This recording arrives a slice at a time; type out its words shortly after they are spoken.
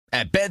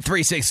At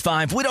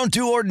Bet365, we don't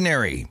do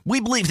ordinary. We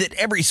believe that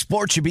every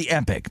sport should be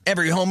epic.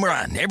 Every home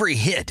run, every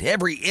hit,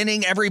 every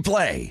inning, every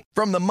play.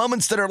 From the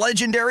moments that are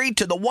legendary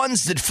to the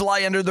ones that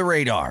fly under the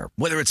radar.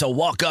 Whether it's a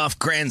walk-off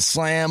grand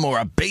slam or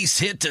a base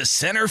hit to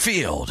center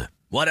field.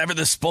 Whatever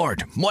the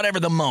sport, whatever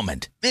the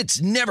moment.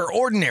 It's never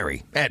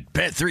ordinary at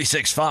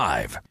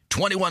Bet365.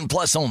 21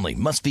 plus only.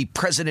 Must be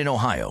present in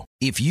Ohio.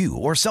 If you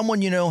or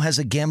someone you know has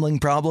a gambling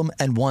problem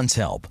and wants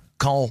help,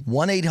 call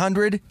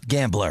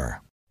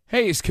 1-800-GAMBLER.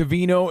 Hey, it's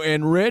Covino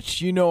and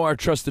Rich. You know our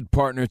trusted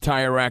partner,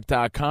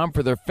 TireRack.com,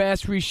 for their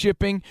fast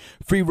reshipping,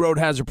 free road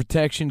hazard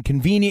protection,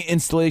 convenient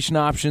installation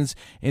options,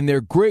 and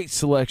their great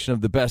selection of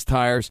the best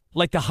tires.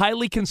 Like the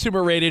highly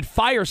consumer-rated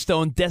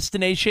Firestone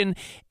Destination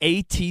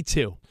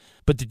AT2.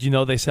 But did you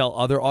know they sell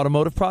other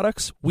automotive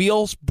products?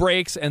 Wheels,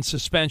 brakes, and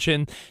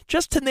suspension,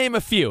 just to name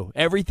a few.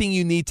 Everything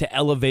you need to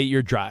elevate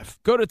your drive.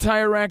 Go to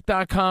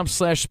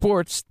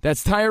TireRack.com/sports.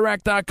 That's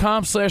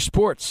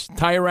TireRack.com/sports.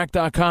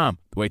 TireRack.com,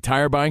 the way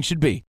tire buying should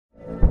be.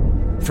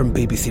 From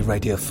BBC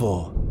Radio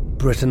 4,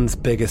 Britain's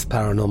biggest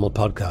paranormal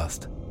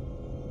podcast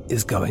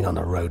is going on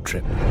a road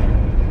trip.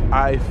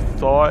 I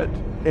thought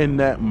in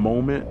that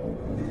moment,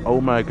 oh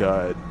my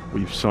God,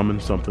 we've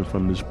summoned something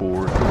from this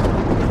board.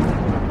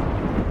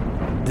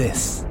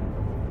 This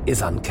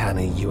is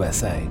Uncanny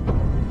USA.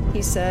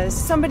 He says,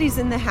 somebody's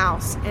in the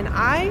house, and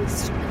I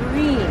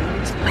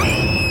screamed.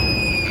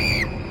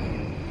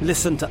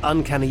 Listen to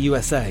Uncanny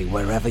USA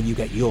wherever you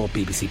get your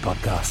BBC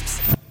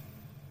podcasts,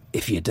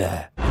 if you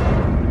dare.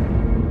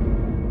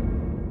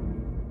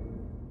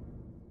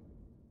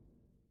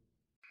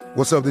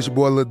 What's up, this your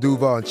boy Lil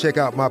Duval, and check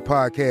out my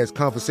podcast,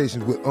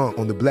 Conversations with Unc,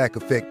 on the Black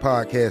Effect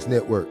Podcast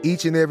Network.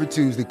 Each and every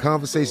Tuesday,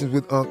 Conversations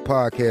with Unc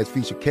podcast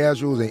feature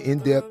casuals and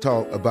in-depth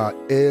talk about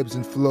ebbs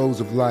and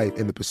flows of life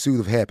and the pursuit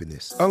of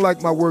happiness.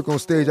 Unlike my work on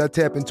stage, I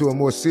tap into a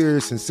more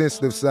serious and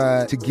sensitive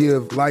side to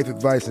give life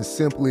advice and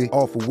simply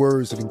offer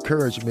words of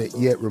encouragement,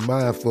 yet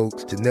remind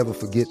folks to never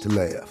forget to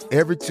laugh.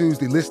 Every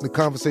Tuesday, listen to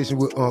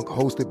Conversations with Unc,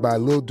 hosted by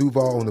Lil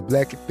Duval on the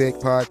Black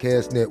Effect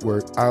Podcast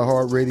Network,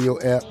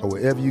 iHeartRadio app, or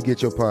wherever you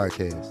get your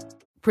podcasts.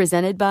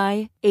 Presented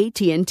by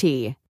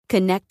AT&T.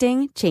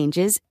 Connecting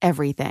changes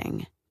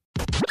everything.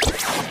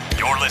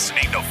 You're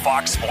listening to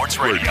Fox Sports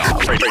Radio.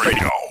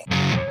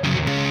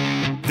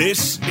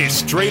 This is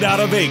Straight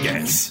Outta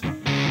Vegas.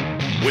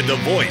 With the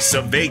voice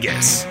of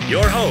Vegas,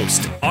 your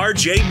host,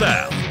 RJ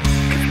Bell.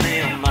 Give me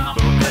a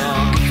number,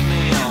 girl. Give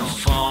me your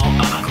phone.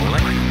 I'm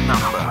collecting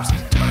numbers.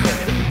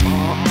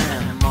 More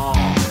and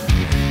more.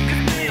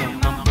 Give me a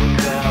number,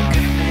 girl.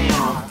 Give me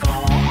your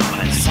phone.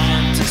 I'm a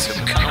scientist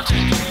of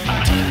counting.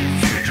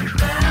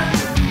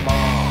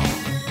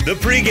 The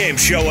pregame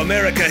show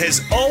America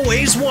has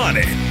always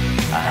wanted.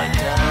 I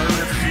tell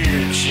the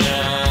future.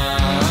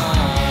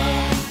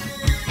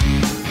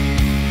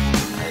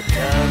 I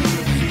tell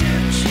the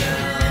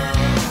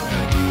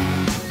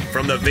future.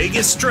 From the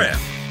Vegas Strip,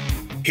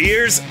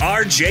 here's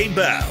RJ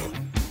Bell.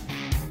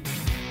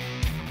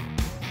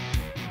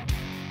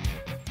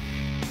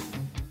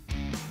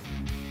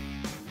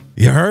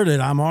 You heard it.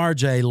 I'm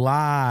RJ,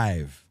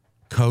 live,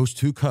 coast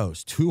to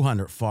coast,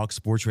 200 Fox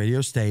Sports Radio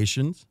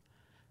stations.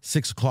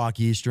 6 o'clock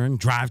Eastern,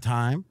 drive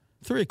time,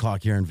 3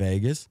 o'clock here in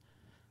Vegas.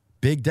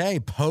 Big day,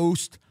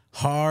 post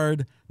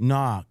Hard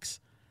Knocks.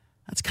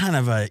 That's kind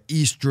of a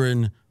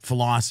Eastern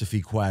philosophy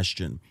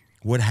question.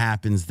 What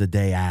happens the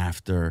day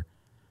after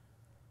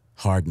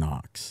Hard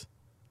Knocks?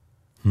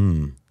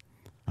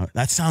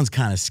 That sounds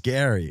kind of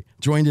scary.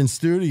 Joined in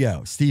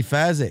studio, Steve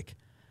Fezzik,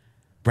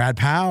 Brad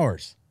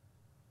Powers.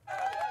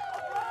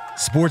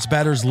 Sports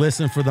bettors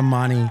listen for the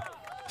money.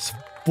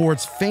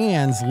 Sports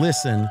fans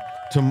listen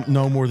to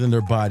no more than their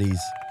buddies.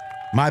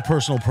 My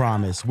personal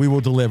promise, we will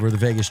deliver the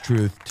Vegas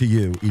truth to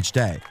you each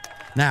day.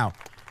 Now,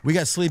 we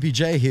got Sleepy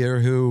J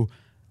here who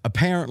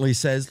apparently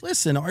says,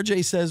 listen,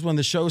 RJ says when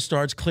the show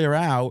starts, clear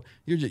out.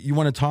 You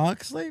want to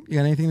talk, Sleep? You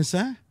got anything to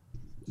say?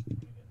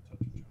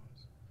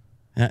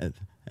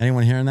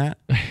 Anyone hearing that?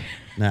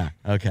 No.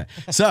 Okay.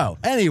 So,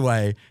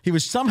 anyway, he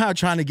was somehow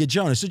trying to get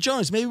Jonas. So,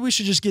 Jonas, maybe we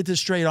should just get this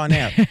straight on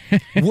air.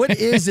 What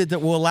is it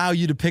that will allow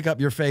you to pick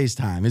up your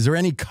FaceTime? Is there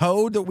any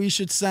code that we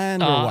should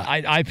send or what?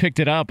 I picked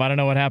it up. I don't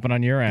know what happened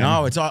on your end.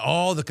 No, it's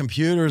all the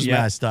computers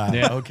messed up.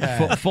 Yeah.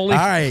 Okay. Fully,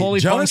 all right. fully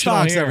Jonas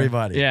talks, here.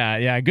 everybody.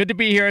 Yeah. Good to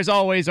be here as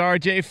always,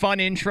 RJ.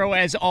 Fun intro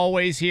as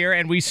always here.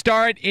 And we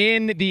start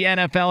in the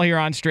NFL here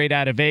on Straight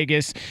Outta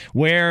Vegas,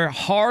 where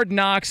Hard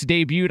Knocks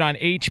debuted on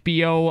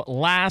HBO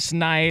last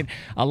night.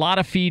 A lot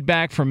of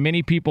feedback from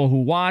many people who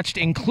watched,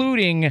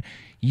 including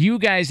you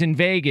guys in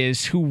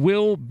Vegas, who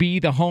will be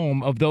the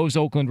home of those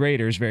Oakland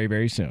Raiders very,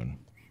 very soon.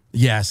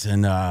 Yes,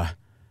 and I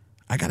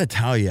got to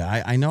tell you,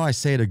 I know I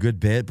say it a good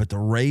bit, but the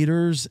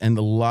Raiders and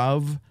the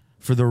love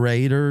for the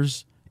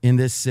Raiders in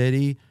this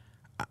city,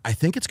 I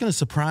think it's going to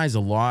surprise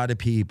a lot of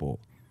people.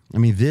 I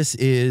mean, this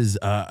is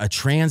a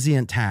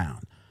transient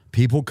town.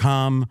 People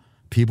come,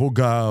 people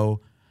go,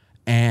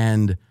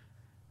 and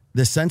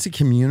the sense of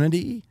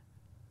community,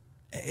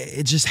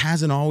 it just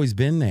hasn't always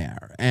been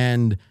there.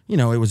 And, you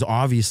know, it was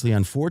obviously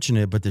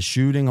unfortunate, but the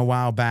shooting a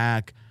while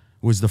back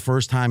was the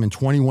first time in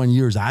 21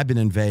 years I've been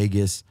in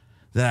Vegas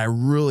that I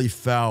really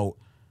felt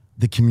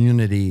the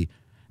community.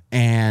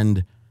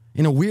 And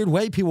in a weird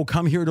way, people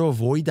come here to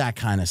avoid that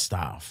kind of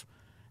stuff.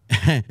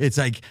 It's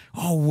like,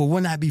 oh, well,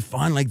 wouldn't that be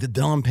fun? Like the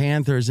Dillon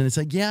Panthers. And it's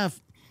like, yeah,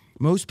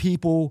 most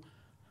people,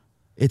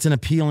 it's an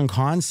appealing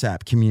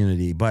concept,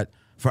 community. But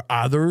for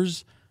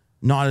others,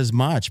 not as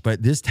much.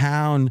 But this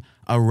town,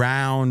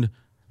 around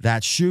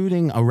that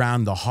shooting,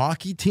 around the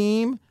hockey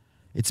team,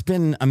 it's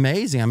been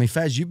amazing. I mean,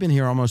 Fez, you've been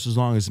here almost as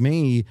long as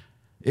me.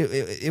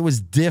 It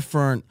was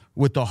different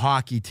with the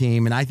hockey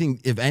team. And I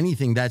think, if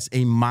anything, that's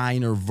a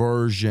minor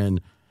version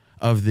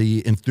of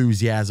the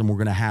enthusiasm we're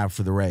going to have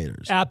for the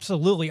Raiders.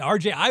 Absolutely.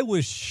 RJ, I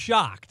was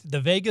shocked. The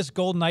Vegas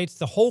Golden Knights,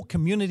 the whole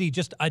community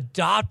just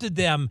adopted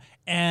them,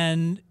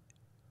 and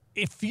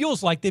it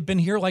feels like they've been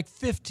here like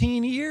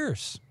 15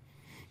 years.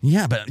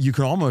 Yeah, but you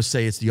could almost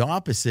say it's the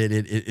opposite.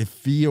 It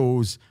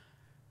feels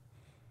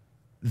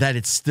that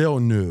it's still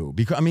new,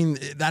 because I mean,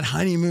 that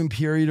honeymoon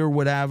period or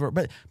whatever.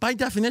 But by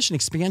definition,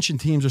 expansion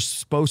teams are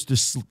supposed to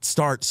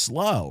start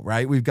slow,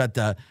 right? We've got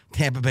the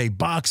Tampa Bay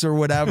Bucks or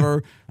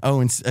whatever,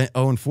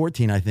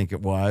 0-14, I think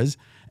it was,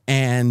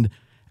 and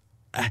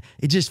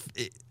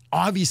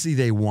obviously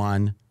they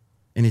won,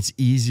 and it's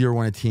easier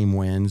when a team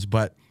wins.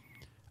 But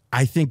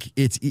I think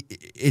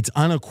it's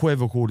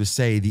unequivocal to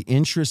say the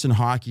interest in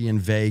hockey in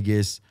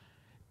Vegas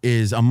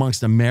is,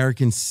 amongst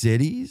American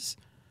cities,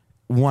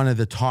 one of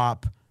the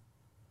top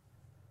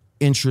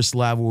interest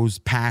levels,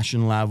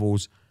 passion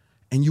levels,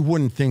 and you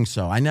wouldn't think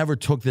so. I never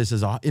took this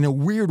as in a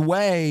weird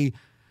way,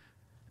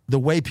 the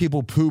way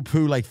people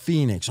poo-poo like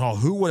Phoenix. Oh,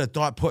 who would have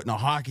thought putting a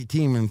hockey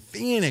team in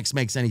Phoenix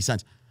makes any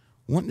sense?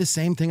 Wouldn't the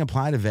same thing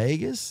apply to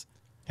Vegas?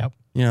 Yep.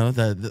 You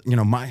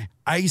know, my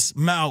ice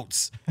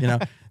melts,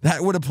 that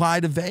would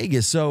apply to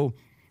Vegas. So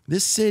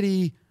this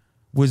city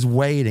was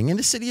waiting, and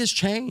the city has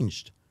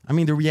changed. I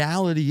mean, the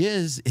reality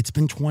is it's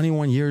been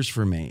 21 years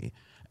for me.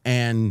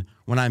 And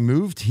when I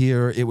moved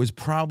here, it was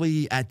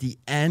probably at the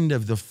end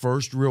of the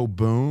first real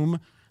boom,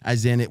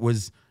 as in it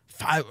was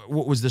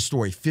what was the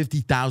story?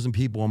 50,000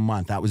 people a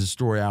month. That was the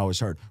story I always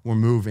heard. We're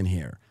moving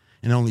here.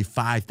 And only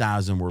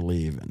 5,000 were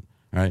leaving,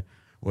 right?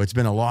 Well, it's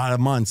been a lot of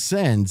months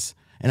since.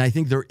 And I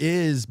think there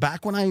is,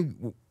 back when I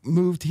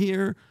moved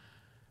here,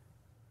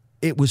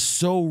 it was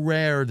so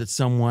rare that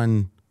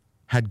someone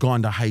had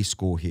gone to high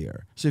school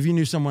here. So if you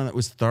knew someone that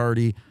was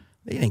 30,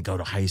 they didn't go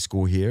to high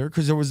school here,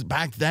 because there was,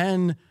 back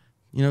then,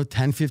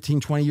 10, 15,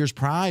 20 years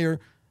prior,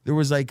 there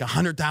was like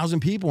 100,000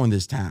 people in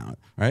this town,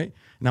 right?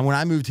 Now, when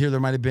I moved here,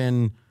 there might have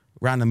been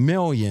around 1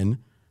 million.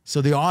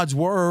 So the odds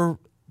were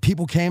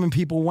people came and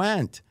people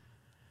went.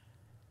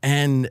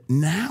 And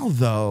now,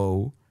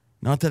 though,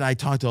 not that I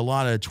talk to a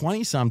lot of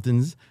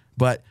 20-somethings,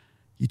 but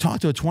you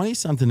talk to a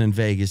 20-something in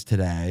Vegas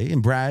today,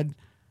 and Brad,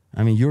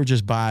 I mean, you're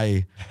just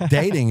by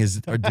dating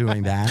are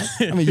doing that.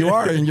 I mean, you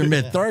are in your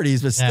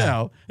mid-30s, but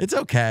still, it's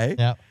okay.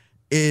 Yeah.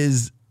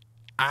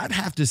 I'd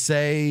have to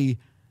say,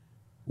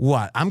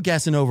 I'm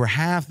guessing over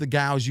half the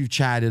gals you've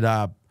chatted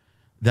up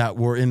that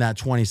were in that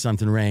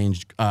 20-something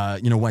range,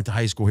 went to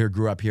high school here,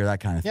 grew up here, that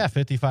kind of thing. Yeah,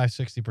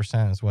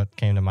 55-60% is what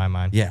came to my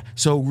mind. Yeah.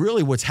 So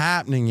really what's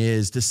happening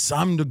is, to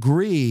some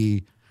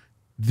degree,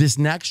 this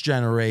next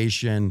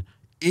generation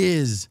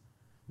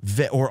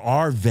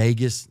are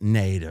Vegas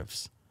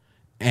natives.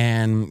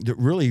 And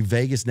really,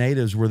 Vegas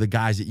natives were the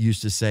guys that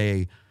used to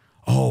say,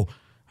 oh,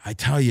 I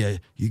tell you,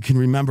 you can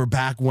remember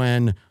back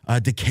when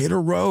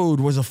Decatur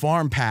Road was a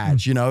farm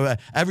patch.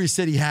 Every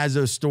city has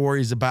those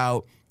stories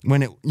about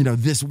when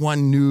this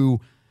one new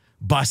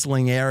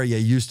bustling area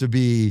used to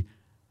be,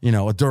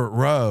 a dirt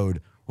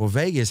road. Well,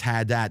 Vegas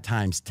had that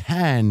times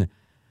 10,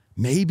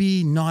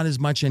 maybe not as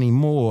much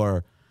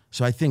anymore.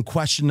 So I think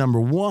question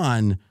number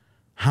one,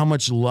 how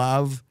much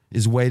love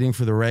is waiting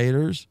for the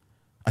Raiders?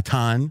 A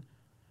ton.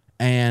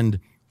 And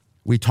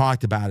we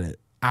talked about it.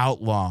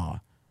 Outlaw,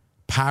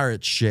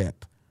 pirate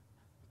ship,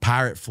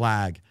 pirate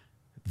flag,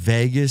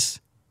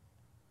 Vegas,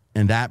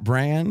 and that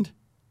brand.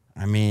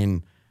 I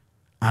mean,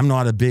 I'm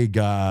not a big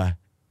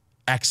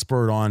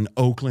expert on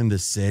Oakland, the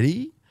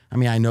city. I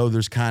mean, I know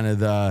there's kind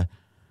of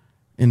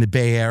in the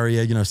Bay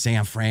Area,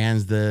 San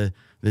Fran's the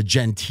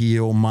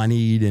genteel,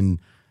 moneyed, and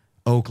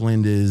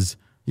Oakland is,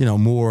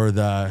 more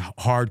the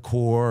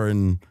hardcore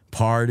and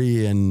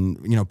party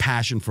and,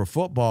 passion for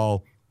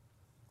football.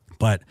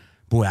 But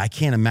boy, I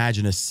can't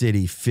imagine a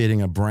city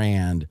fitting a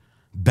brand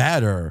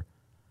better.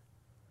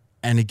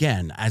 And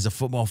again, as a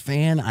football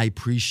fan, I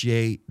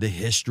appreciate the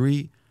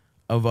history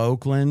of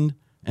Oakland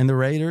and the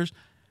Raiders,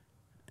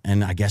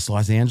 and I guess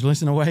Los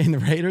Angeles in a way, and the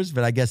Raiders,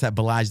 but I guess that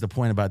belies the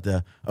point about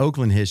the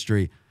Oakland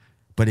history.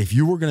 But if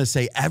you were going to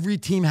say every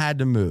team had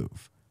to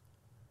move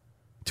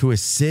to a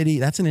city,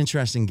 that's an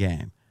interesting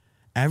game.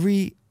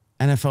 Every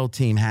NFL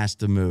team has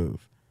to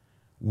move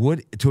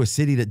to a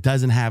city that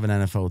doesn't have an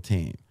NFL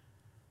team.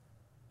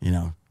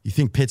 You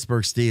think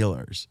Pittsburgh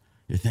Steelers.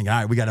 You think, all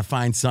right, we got to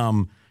find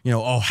some,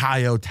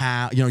 Ohio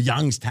town,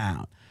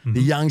 Youngstown. Mm-hmm.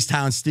 The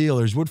Youngstown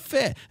Steelers would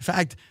fit. In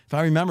fact, if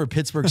I remember,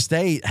 Pittsburgh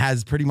State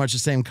has pretty much the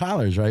same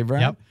colors, right,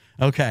 Brad? Yep.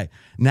 Okay.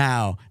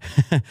 Now,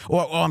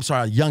 I'm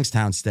sorry,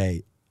 Youngstown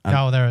State.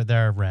 No,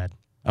 they're red.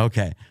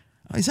 Okay.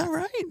 Is that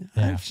right?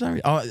 Yeah. I'm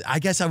sorry. Oh, I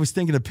guess I was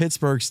thinking of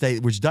Pittsburgh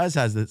State, which does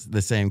has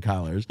the same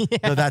colors.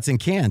 Yeah. So that's in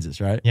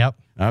Kansas, right? Yep.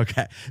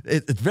 Okay.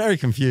 It's very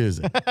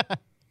confusing.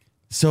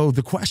 So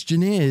the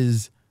question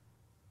is,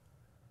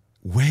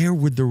 where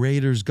would the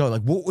Raiders go?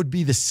 Like, what would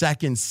be the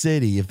second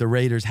city if the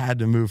Raiders had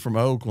to move from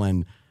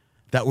Oakland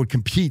that would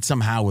compete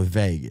somehow with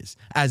Vegas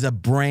as a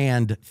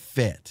brand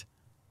fit?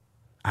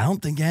 I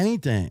don't think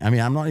anything. I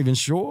mean, I'm not even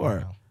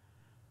sure. Wow.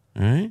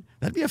 All right?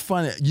 That'd be a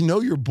fun,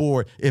 you're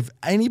bored. If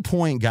any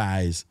point,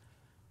 guys,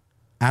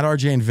 at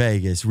RJ in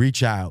Vegas,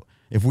 reach out.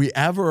 If we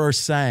ever are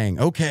saying,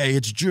 okay,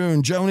 it's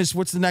June, Jonas,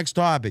 what's the next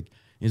topic?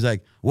 He's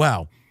like,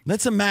 well,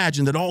 let's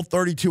imagine that all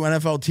 32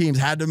 NFL teams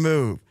had to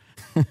move.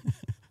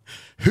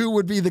 Who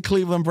would be the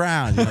Cleveland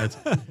Browns?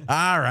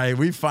 All right,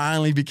 we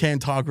finally became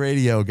talk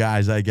radio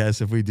guys, I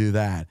guess, if we do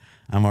that.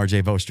 I'm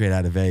RJ Bo, straight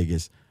out of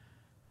Vegas.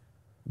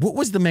 What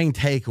was the main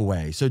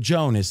takeaway? So,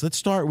 Jonas, let's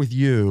start with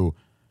you.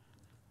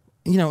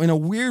 In a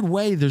weird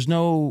way,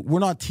 we're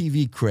not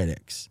TV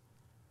critics,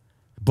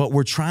 but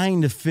we're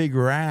trying to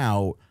figure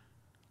out,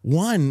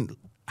 one,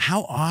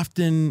 how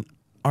often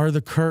are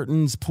the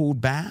curtains pulled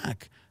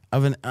back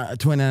to an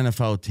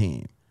NFL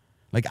team?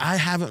 Like, I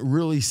haven't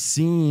really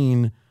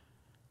seen,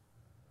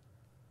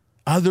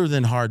 other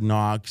than Hard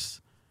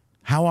Knocks,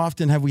 how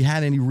often have we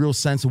had any real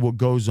sense of what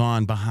goes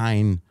on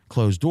behind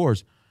closed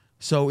doors?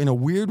 So in a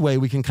weird way,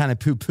 we can kind of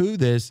poo-poo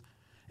this.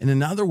 In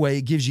another way,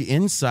 it gives you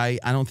insight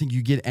I don't think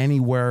you get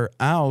anywhere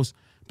else.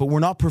 But we're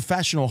not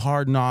professional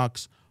Hard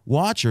Knocks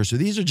watchers. So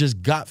these are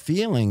just gut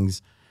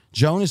feelings.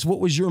 Jonas, what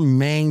was your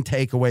main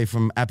takeaway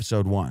from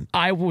episode 1?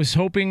 I was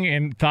hoping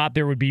and thought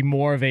there would be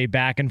more of a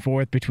back and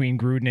forth between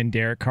Gruden and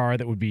Derek Carr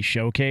that would be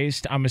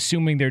showcased. I'm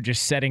assuming they're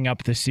just setting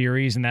up the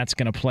series, and that's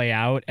going to play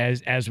out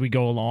as we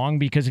go along.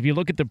 Because if you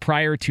look at the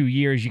prior 2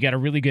 years, you got a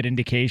really good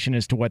indication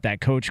as to what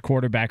that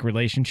coach-quarterback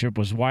relationship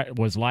was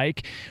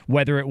like.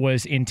 Whether it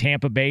was in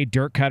Tampa Bay,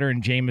 Dirk Cutter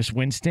and Jameis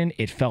Winston,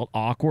 it felt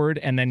awkward.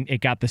 And then it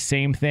got the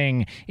same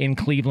thing in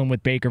Cleveland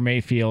with Baker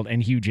Mayfield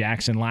and Hugh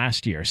Jackson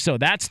last year. So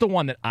that's the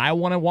one that I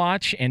want to watch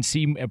and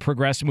see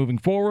progress moving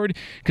forward,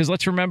 because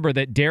let's remember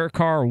that Derek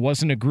Carr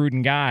wasn't a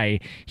Gruden guy.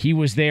 He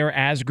was there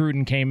as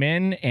Gruden came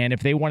in, and if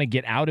they want to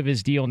get out of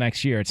his deal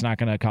next year, it's not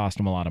going to cost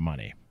him a lot of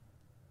money.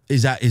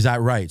 Is that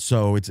right?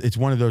 So it's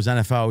one of those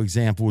NFL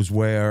examples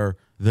where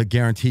the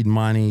guaranteed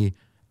money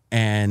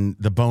and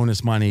the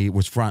bonus money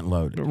was front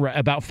loaded.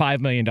 About $5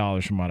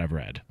 million from what I've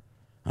read.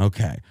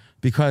 Okay.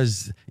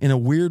 Because in a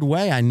weird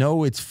way, I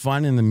know it's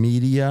fun in the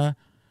media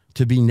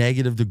to be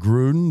negative to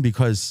Gruden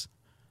because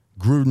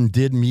Gruden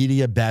did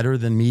media better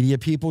than media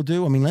people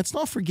do. I mean, let's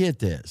not forget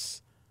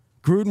this.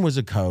 Gruden was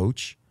a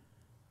coach.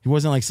 He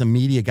wasn't like some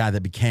media guy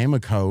that became a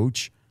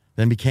coach,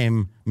 then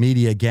became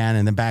media again,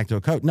 and then back to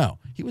a coach. No,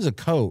 he was a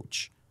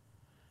coach.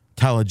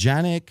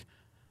 Telegenic,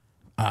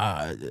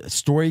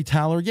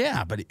 storyteller,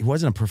 yeah, but he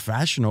wasn't a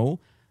professional.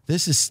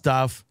 This is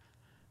stuff,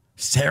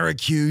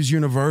 Syracuse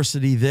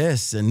University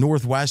this and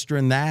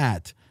Northwestern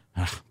that.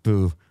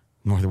 Boo.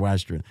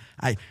 Northwestern.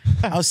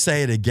 I'll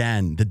say it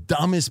again. The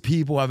dumbest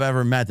people I've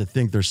ever met that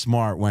think they're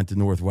smart went to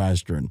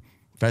Northwestern.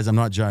 Fez, I'm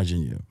not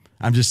judging you.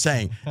 I'm just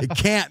saying it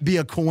can't be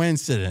a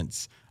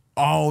coincidence.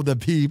 All the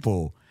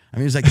people. I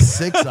mean, there's like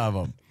 6 of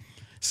them.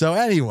 So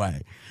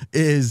anyway,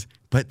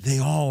 but they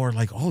all are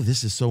like, oh,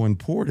 this is so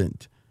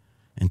important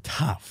and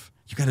tough.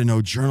 You got to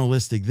know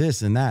journalistic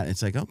this and that.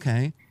 It's like,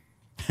 okay.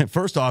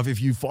 First off,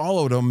 if you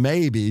followed them,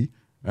 maybe,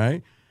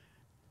 right?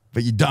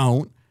 But you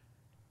don't.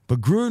 But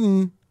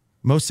Gruden,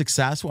 most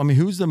successful. I mean,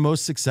 who's the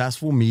most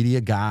successful media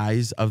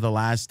guys of the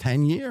last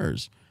 10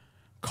 years?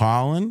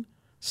 Colin,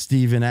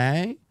 Stephen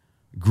A.,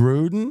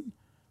 Gruden,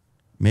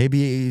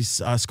 maybe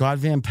Scott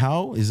Van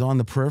Pelt is on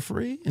the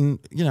periphery. And,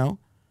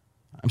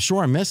 I'm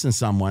sure I'm missing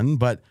someone,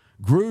 but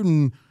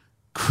Gruden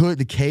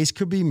the case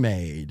could be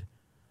made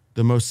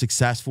the most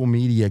successful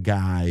media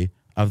guy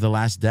of the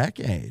last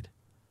decade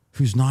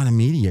who's not a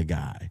media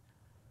guy.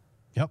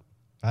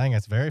 I think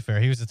that's very fair.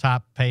 He was the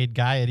top paid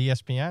guy at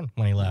ESPN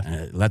when he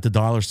left. Let the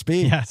dollar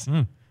speak. Yes.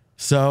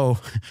 So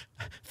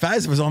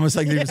Faz was almost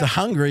like he was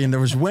hungry and there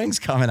was wings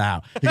coming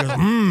out. He goes,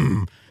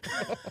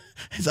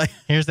 It's like,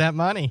 here's that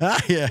money.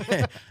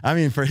 Yeah. I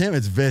mean, for him,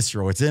 it's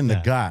visceral. It's in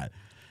the gut.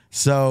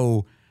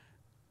 So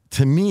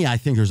to me, I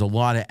think there's a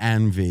lot of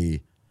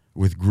envy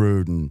with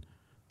Gruden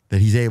that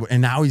he's able,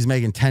 and now he's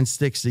making 10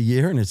 sticks a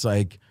year. And it's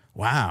like,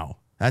 wow,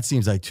 that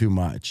seems like too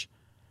much.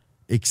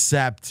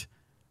 Except,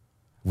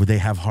 would they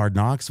have Hard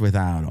Knocks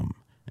without him?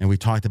 And we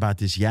talked about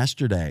this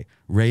yesterday.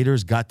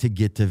 Raiders got to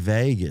get to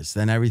Vegas.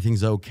 Then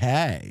everything's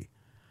okay.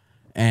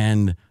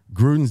 And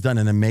Gruden's done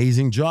an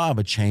amazing job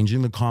of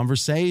changing the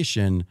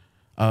conversation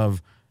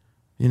of,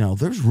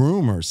 there's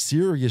rumors,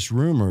 serious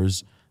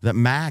rumors that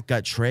Mac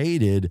got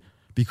traded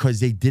because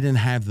they didn't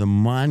have the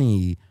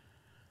money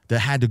that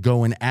had to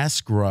go in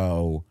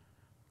escrow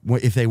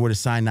if they would have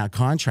signed that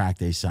contract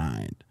they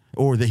signed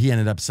or that he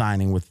ended up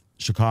signing with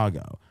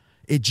Chicago.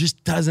 It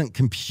just doesn't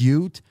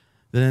compute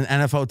that an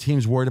NFL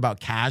team's worried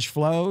about cash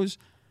flows.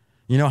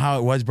 You know how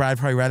it was, Brad,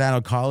 probably right out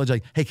of college?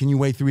 Like, hey, can you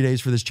wait 3 days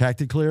for this check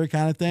to clear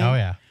kind of thing? Oh,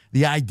 yeah.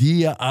 The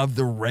idea of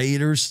the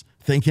Raiders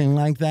thinking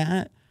like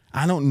that,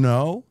 I don't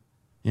know,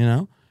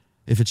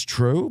 if it's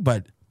true.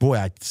 But,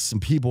 boy, some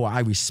people I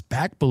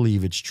respect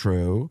believe it's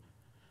true.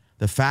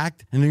 The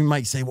fact, and you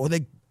might say, well,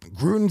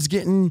 Gruden's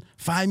getting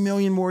 $5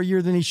 million more a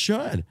year than he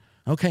should.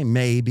 Okay,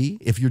 maybe,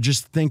 if you're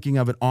just thinking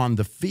of it on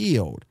the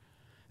field.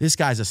 This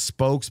guy's a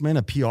spokesman,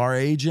 a PR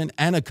agent,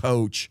 and a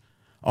coach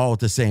all at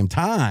the same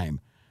time.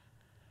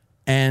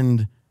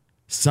 And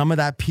some of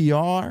that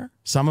PR,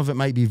 some of it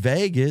might be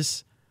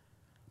Vegas,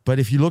 but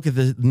if you look at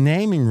the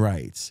naming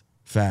rights,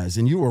 Faz,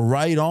 and you were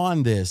right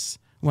on this,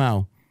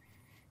 well,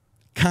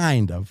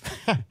 kind of,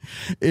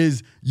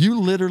 is you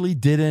literally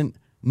didn't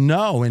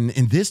know. And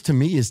this to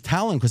me is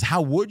telling, because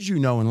how would you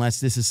know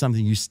unless this is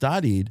something you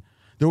studied?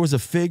 There was a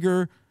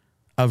figure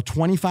of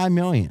 $25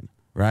 million,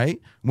 right,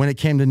 when it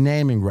came to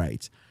naming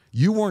rights.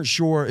 You weren't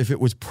sure if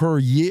it was per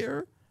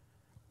year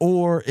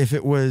or if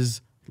it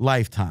was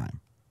lifetime.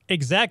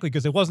 Exactly,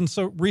 because it wasn't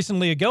so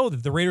recently ago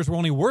that the Raiders were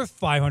only worth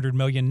 $500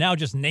 million. Now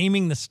just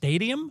naming the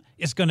stadium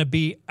is going to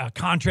be a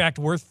contract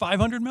worth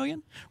 $500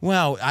 million?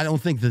 Well, I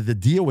don't think that the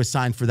deal was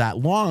signed for that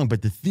long,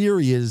 but the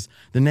theory is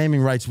the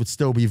naming rights would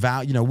still be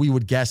valued. We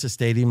would guess a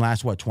stadium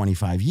lasts,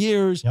 25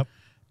 years? Yep.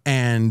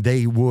 And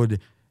they would,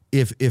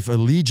 if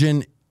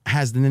Allegiant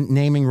has the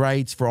naming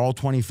rights for all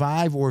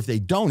 25, or if they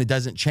don't, it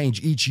doesn't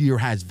change. Each year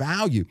has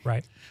value.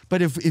 Right.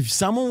 But if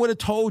someone would have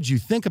told you,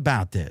 think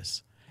about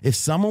this. If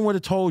someone would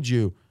have told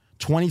you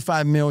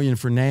 $25 million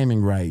for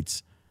naming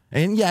rights,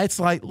 and yeah, it's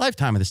like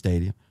lifetime of the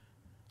stadium,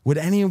 would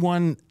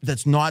anyone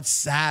that's not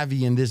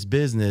savvy in this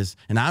business,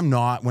 and I'm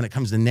not when it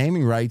comes to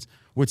naming rights,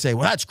 would say,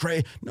 well, that's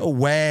crazy. No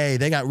way.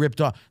 They got ripped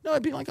off. No,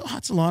 I'd be like, oh,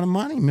 that's a lot of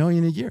money, $1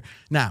 million a year.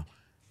 Now,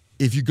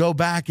 if you go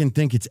back and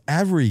think it's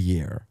every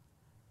year,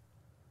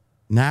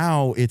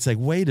 now it's like,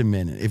 wait a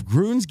minute. If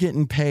Gruden's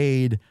getting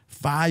paid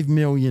 $5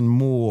 million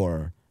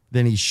more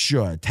than he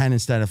should, 10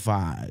 instead of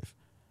 5,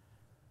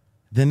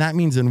 then that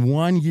means in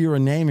 1 year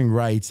of naming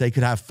rights, they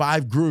could have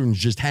 5 Grudens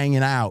just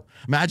hanging out.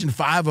 Imagine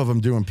 5 of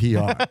them doing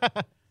PR.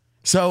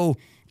 So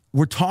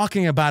we're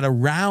talking about a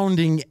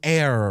rounding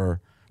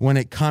error when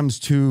it comes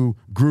to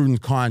Gruden's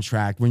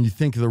contract, when you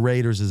think of the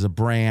Raiders as a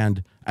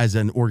brand, as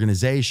an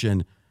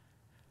organization,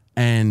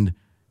 and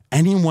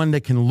anyone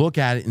that can look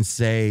at it and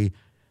say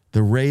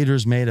the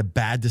Raiders made a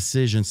bad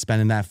decision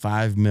spending that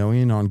 $5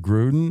 million on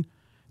Gruden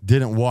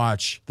didn't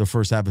watch the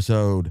first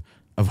episode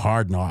of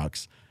Hard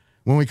Knocks.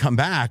 When we come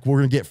back, we're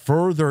going to get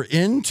further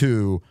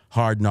into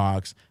Hard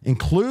Knocks,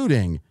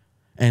 including,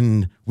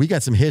 and we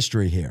got some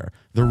history here,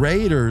 the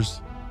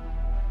Raiders,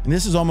 and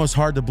this is almost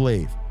hard to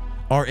believe,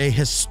 are a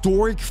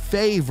historic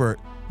favorite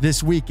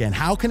this weekend.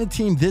 How can a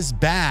team this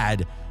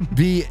bad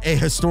be a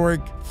historic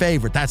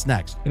favorite? That's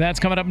next. And that's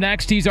coming up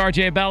next. He's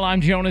RJ Bell.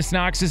 I'm Jonas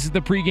Knox. This is the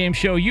pregame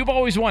show you've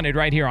always wanted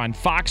right here on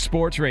Fox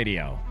Sports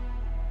Radio.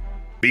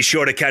 Be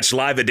sure to catch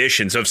live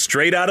editions of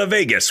Straight Outta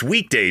Vegas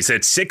weekdays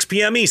at 6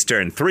 p.m.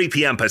 Eastern, 3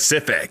 p.m.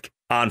 Pacific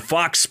on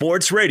Fox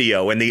Sports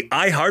Radio and the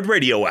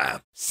iHeartRadio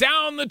app.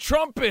 Sound the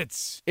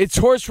trumpets! It's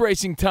horse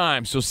racing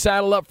time, so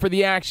saddle up for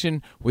the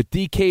action with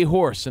DK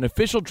Horse, an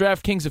official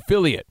DraftKings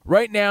affiliate.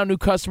 Right now, new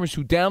customers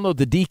who download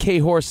the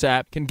DK Horse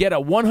app can get a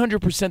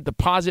 100%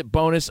 deposit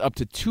bonus up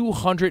to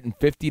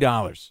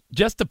 $250.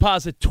 Just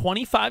deposit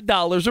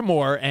 $25 or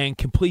more and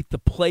complete the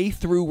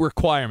playthrough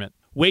requirement.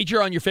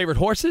 Wager on your favorite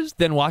horses,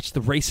 then watch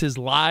the races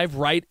live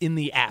right in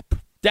the app.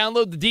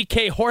 Download the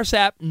DK Horse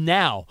app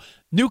now.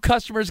 New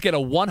customers get a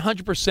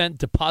 100%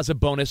 deposit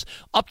bonus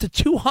up to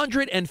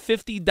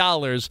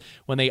 $250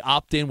 when they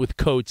opt in with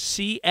code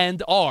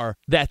C&R.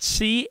 That's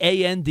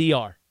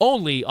C-A-N-D-R.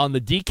 Only on the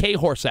DK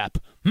Horse app.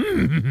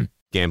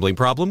 Gambling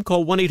problem?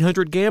 Call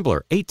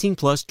 1-800-GAMBLER. 18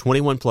 plus,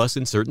 21 plus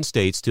in certain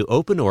states to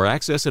open or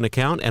access an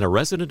account and a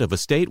resident of a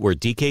state where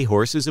DK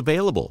Horse is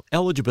available.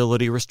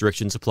 Eligibility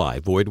restrictions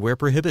apply. Void where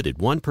prohibited.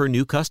 One per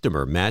new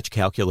customer. Match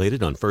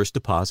calculated on first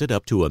deposit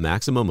up to a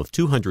maximum of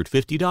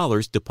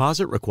 $250.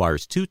 Deposit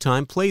requires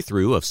 2-time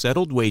playthrough of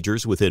settled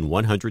wagers within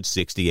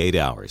 168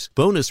 hours.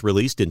 Bonus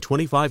released in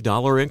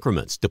 $25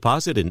 increments.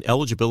 Deposit and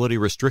eligibility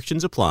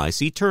restrictions apply.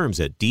 See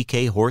terms at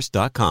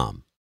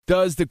dkhorse.com.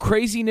 Does the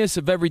craziness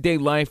of everyday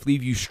life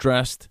leave you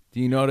stressed?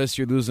 Do you notice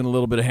you're losing a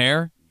little bit of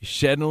hair? You're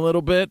shedding a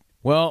little bit?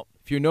 Well,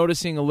 if you're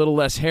noticing a little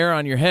less hair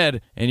on your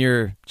head and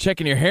you're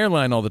checking your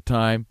hairline all the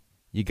time,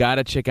 you got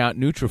to check out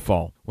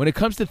Nutrafol. When it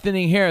comes to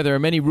thinning hair, there are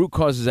many root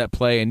causes at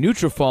play, and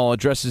Nutrafol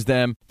addresses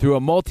them through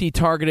a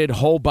multi-targeted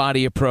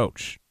whole-body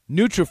approach.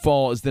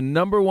 Nutrafol is the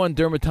 #1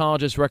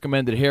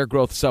 dermatologist-recommended hair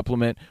growth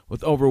supplement,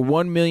 with over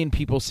 1 million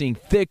people seeing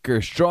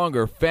thicker,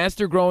 stronger,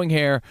 faster-growing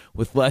hair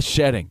with less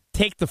shedding.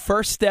 Take the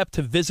first step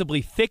to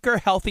visibly thicker,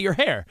 healthier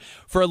hair.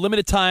 For a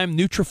limited time,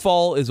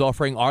 Nutrafol is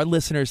offering our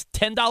listeners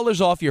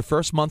 $10 off your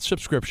first month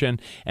subscription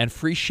and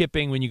free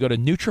shipping when you go to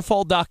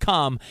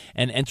Nutrafol.com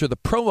and enter the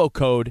promo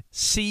code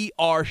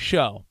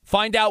CRSHOW.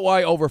 Find out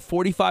why over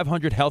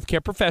 4,500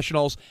 healthcare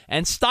professionals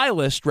and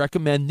stylists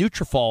recommend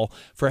Nutrafol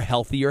for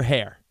healthier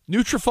hair.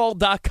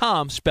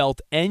 Nutrafol.com,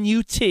 spelled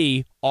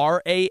Nutrafol.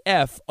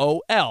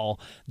 Nutrafol.com,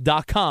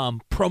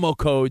 promo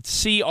code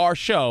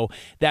CRSHOW.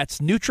 That's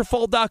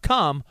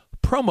Nutrafol.com,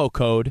 promo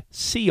code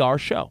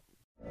CRSHOW.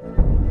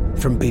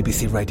 From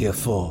BBC Radio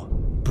 4,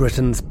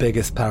 Britain's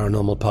biggest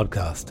paranormal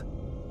podcast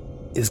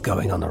is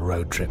going on a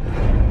road trip.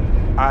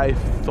 I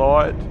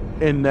thought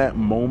in that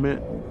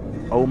moment,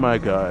 oh my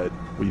God,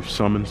 we've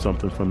summoned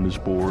something from this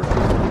board.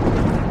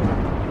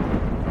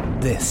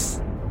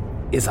 This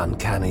is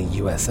Uncanny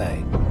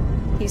USA.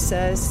 He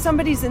says,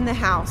 somebody's in the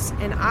house,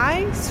 and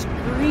I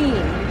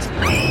screamed.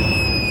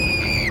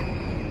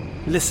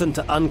 Listen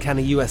to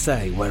Uncanny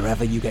USA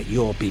wherever you get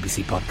your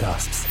BBC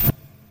podcasts,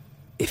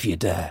 if you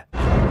dare.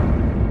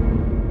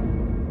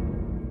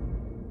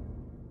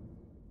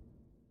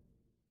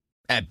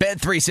 At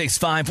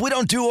Bet365, we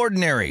don't do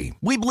ordinary.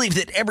 We believe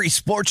that every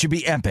sport should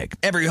be epic.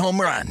 Every home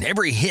run,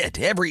 every hit,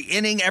 every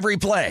inning, every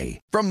play.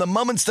 From the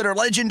moments that are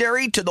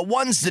legendary to the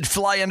ones that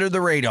fly under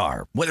the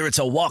radar. Whether it's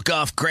a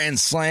walk-off grand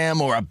slam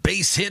or a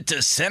base hit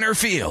to center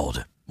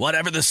field.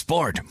 Whatever the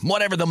sport,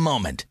 whatever the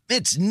moment.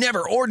 It's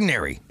never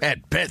ordinary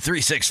at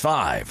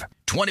Bet365.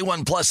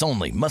 21 plus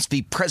only. Must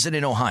be present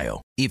in Ohio.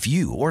 If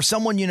you or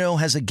someone you know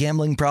has a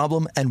gambling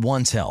problem and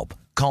wants help,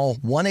 call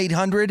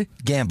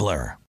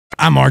 1-800-GAMBLER.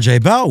 I'm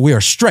RJ Bell. We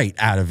are straight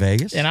out of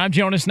Vegas. And I'm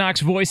Jonas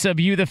Knox, voice of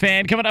You, the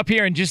Fan. Coming up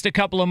here in just a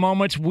couple of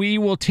moments, we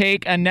will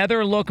take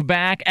another look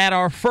back at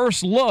our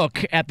first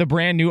look at the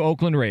brand new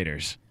Oakland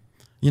Raiders.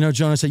 You know,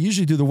 Jonas, I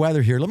usually do the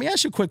weather here. Let me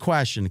ask you a quick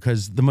question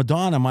because the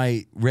Madonna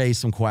might raise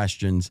some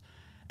questions.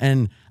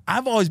 And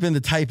I've always been the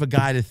type of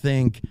guy to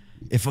think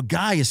if a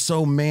guy is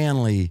so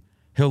manly,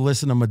 he'll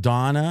listen to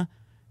Madonna,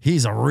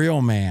 he's a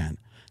real man.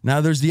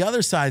 Now, there's the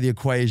other side of the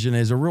equation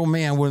is a real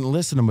man wouldn't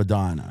listen to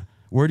Madonna.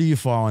 Where do you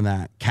fall in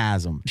that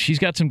chasm? She's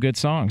got some good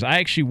songs. I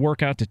actually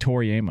work out to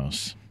Tori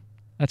Amos.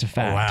 That's a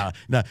fact. Oh, wow.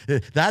 Now,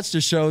 that's to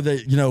show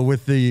that, you know,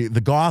 with the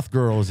goth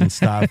girls and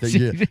stuff that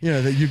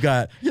that you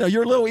got,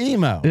 you're a little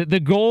emo. The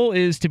goal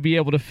is to be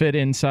able to fit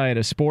inside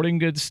a sporting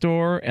goods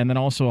store and then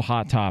also a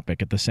Hot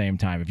Topic at the same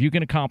time. If you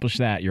can accomplish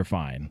that, you're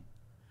fine.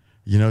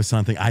 You know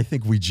something? I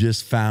think we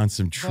just found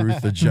some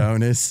truth of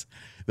Jonas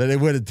that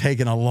it would have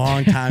taken a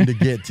long time to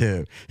get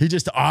to. He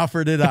just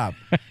offered it up.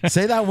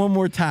 Say that one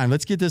more time.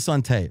 Let's get this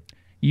on tape.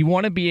 You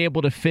want to be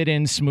able to fit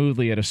in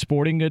smoothly at a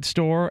sporting goods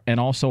store and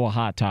also a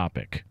Hot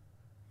Topic.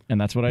 And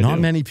that's what I do. Not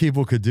many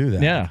people could do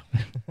that. Yeah.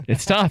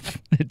 It's tough.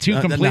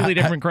 Two completely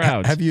different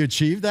crowds. Have you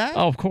achieved that?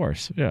 Oh, of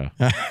course. Yeah.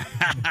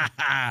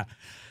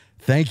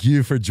 Thank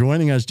you for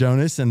joining us,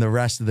 Jonas, and the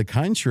rest of the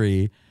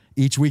country.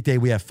 Each weekday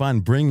we have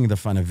fun bringing the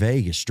fun of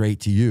Vegas straight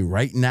to you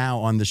right now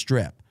on the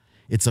Strip.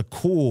 It's a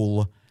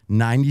cool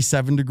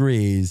 97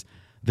 degrees.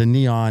 The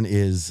neon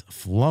is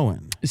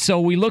flowing.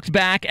 So we looked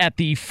back at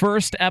the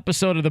first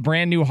episode of the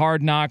brand new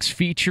Hard Knocks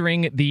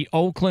featuring the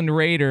Oakland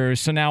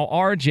Raiders. So now,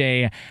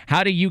 RJ,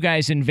 how do you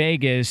guys in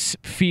Vegas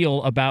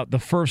feel about the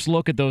first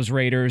look at those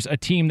Raiders, a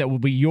team that will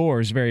be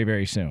yours very,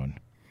 very soon?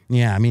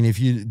 Yeah, I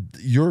mean,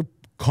 your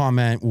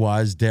comment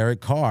was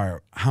Derek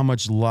Carr. How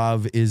much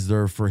love is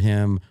there for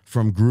him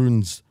from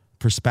Gruden's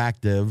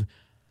perspective?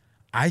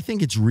 I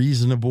think it's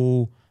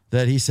reasonable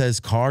that he says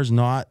Carr's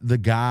not the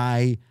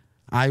guy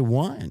I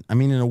won. I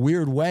mean, in a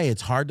weird way,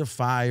 it's hard to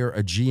fire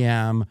a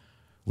GM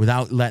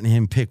without letting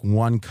him pick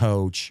one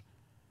coach.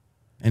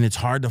 And it's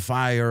hard to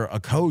fire a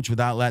coach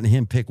without letting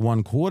him pick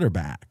one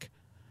quarterback.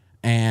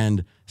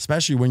 And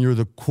especially when you're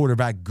the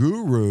quarterback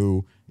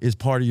guru is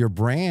part of your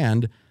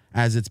brand,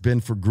 as it's been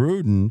for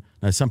Gruden.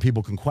 Now, some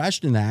people can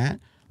question that.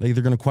 They're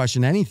going to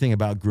question anything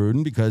about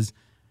Gruden because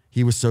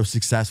he was so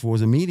successful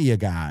as a media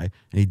guy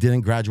and he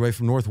didn't graduate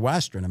from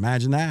Northwestern.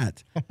 Imagine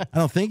that. I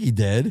don't think he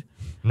did.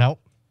 Nope.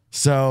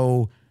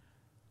 So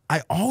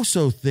I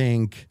also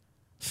think,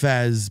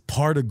 Fez,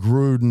 part of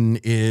Gruden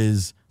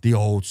is the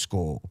old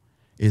school,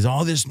 is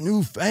all this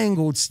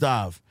newfangled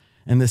stuff.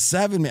 And the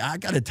 7, I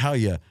got to tell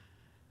you,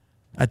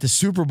 at the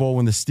Super Bowl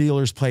when the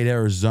Steelers played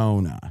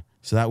Arizona,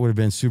 so that would have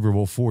been Super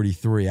Bowl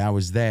 43, I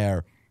was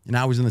there, and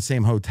I was in the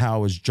same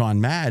hotel as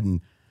John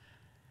Madden.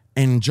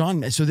 And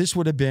so this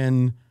would have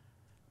been,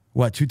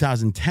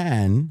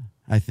 2010,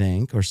 I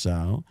think, or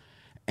so.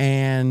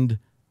 And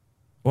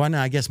well,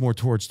 no, I guess more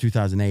towards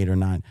 2008 or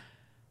 9.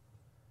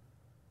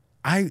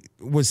 I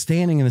was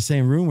standing in the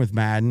same room with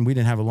Madden. We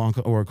didn't have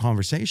a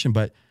conversation,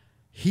 but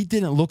he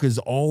didn't look as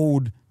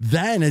old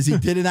then as he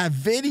did in that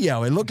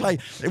video. It looked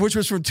like, which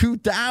was from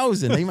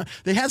 2000.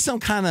 They had some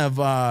kind of,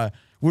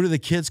 what do the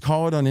kids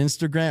call it on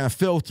Instagram? A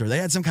filter. They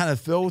had some kind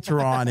of filter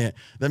on it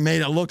that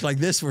made it look like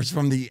this was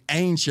from the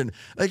ancient.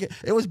 Like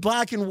it was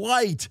black and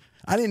white.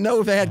 I didn't know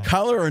if they had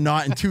color or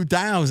not in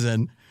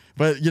 2000.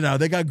 But,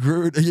 they got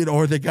Gruden,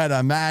 or they got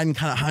a Madden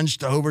kind of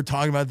hunched over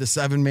talking about the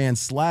 7-man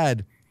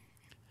sled.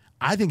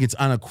 I think it's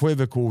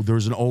unequivocal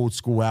there's an old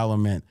school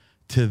element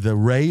to the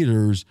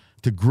Raiders,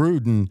 to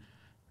Gruden.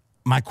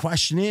 My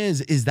question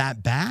is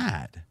that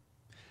bad?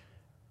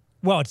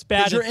 Well, it's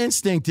bad. Because your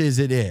instinct is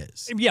it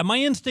is. Yeah, my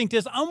instinct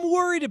is I'm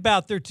worried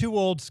about their too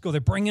old school. They're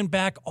bringing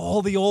back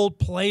all the old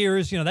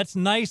players. That's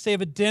nice. They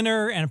have a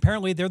dinner, and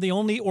apparently they're the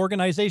only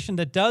organization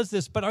that does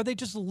this. But are they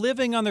just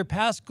living on their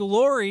past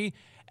glory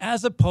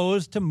as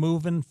opposed to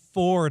moving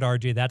forward,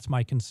 RJ. That's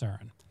my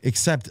concern.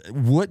 Except,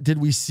 what did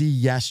we see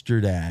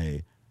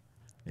yesterday?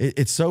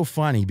 It's so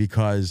funny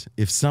because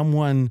if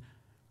someone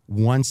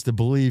wants to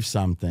believe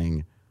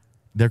something,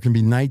 there can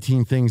be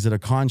 19 things that are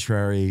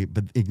contrary,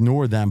 but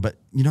ignore them. But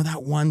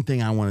that one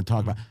thing I want to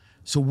talk about.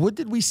 So what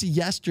did we see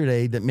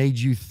yesterday that made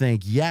you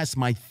think, yes,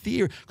 my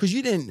theory, because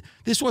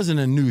this wasn't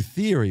a new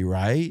theory,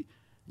 right?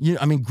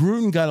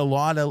 Gruden got a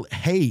lot of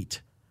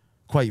hate,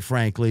 quite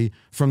frankly,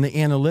 from the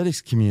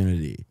analytics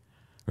community,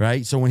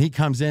 right? So when he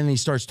comes in and he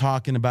starts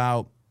talking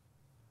about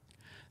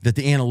that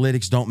the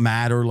analytics don't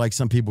matter like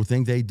some people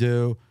think they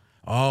do.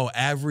 Oh,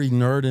 every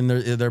nerd in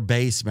their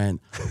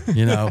basement,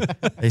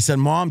 they said,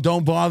 Mom,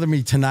 don't bother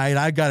me tonight.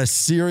 I got a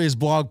serious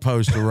blog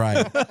post to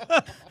write.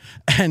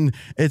 And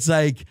it's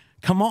like,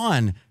 come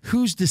on,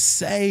 who's to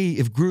say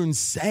if Gruden's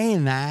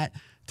saying that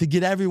to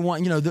get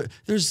everyone,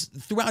 there's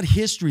throughout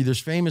history, there's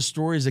famous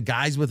stories of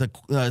guys with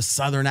a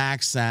Southern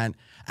accent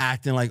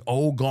acting like,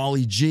 oh,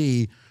 golly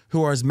gee,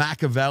 who are as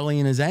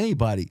Machiavellian as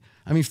anybody.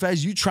 I mean,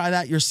 Fez, you try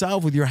that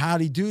yourself with your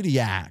howdy doody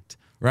act,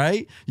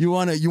 right? You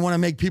want to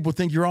make people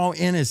think you're all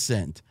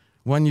innocent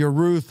when you're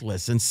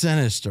ruthless and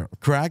sinister,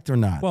 correct or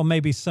not? Well,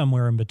 maybe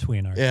somewhere in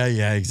between.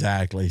 Yeah,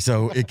 exactly.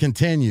 So it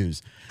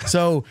continues.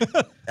 So,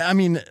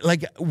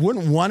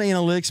 wouldn't one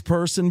analytics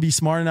person be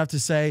smart enough to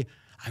say,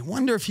 I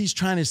wonder if he's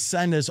trying to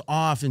send us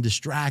off and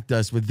distract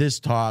us with this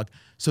talk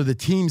so the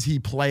teams he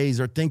plays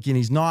are thinking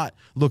he's not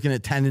looking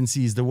at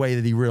tendencies the way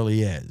that he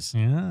really is.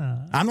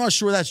 Yeah. I'm not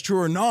sure that's true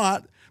or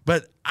not,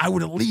 but I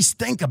would at least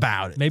think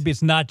about it. Maybe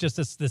it's not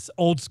just this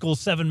old school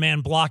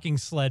 7-man blocking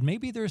sled.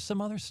 Maybe there's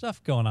some other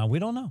stuff going on. We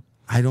don't know.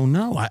 I don't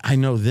know. I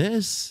know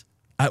this.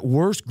 At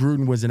worst,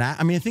 Gruden was I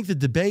think the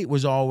debate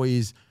was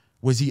always,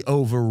 was he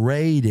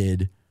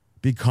overrated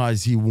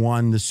because he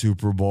won the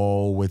Super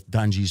Bowl with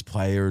Dungy's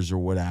players or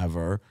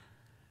whatever?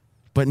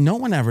 But no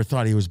one ever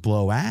thought he was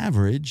below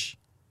average.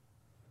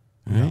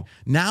 Right? No.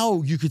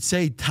 Now you could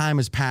say time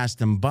has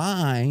passed him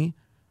by,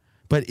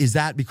 but is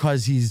that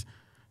because he's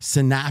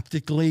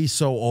synaptically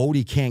so old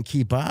he can't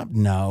keep up?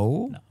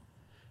 No.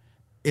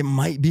 It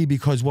might be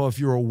because, if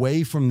you're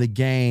away from the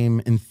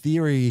game, in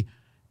theory,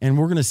 and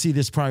we're going to see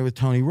this probably with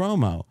Tony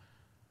Romo,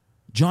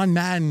 John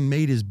Madden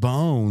made his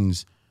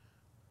bones,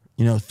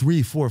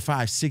 3, 4,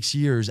 5, 6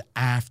 years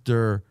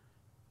after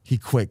he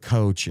quit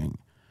coaching,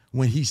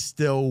 when he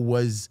still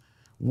was,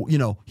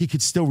 he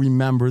could still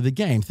remember the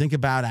game. Think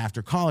about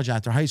after college,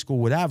 after high school,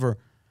 whatever.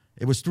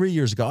 It was 3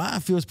 years ago.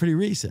 It feels pretty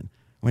recent.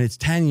 When it's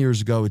 10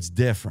 years ago, it's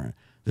different.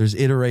 There's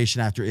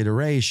iteration after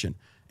iteration.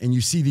 And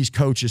you see these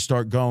coaches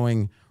start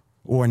going,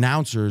 or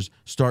announcers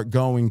start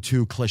going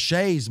to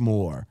cliches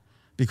more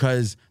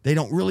because they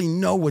don't really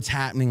know what's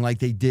happening like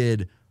they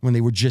did when they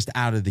were just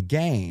out of the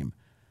game.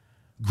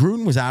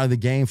 Gruden was out of the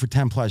game for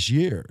 10 plus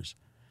years.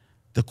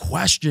 The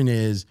question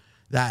is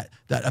that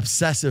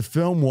obsessive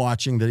film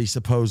watching that he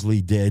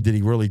supposedly did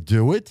he really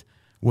do it?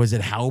 Was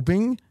it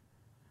helping?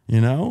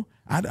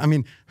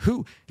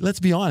 Let's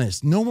be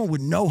honest. No one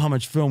would know how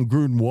much film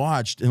Gruden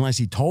watched unless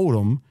he told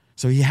them.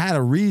 So he had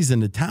a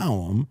reason to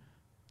tell them,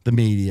 the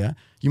media.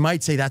 You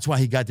might say that's why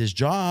he got this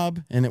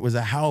job, and it was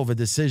a hell of a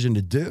decision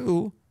to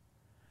do.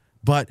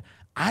 But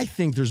I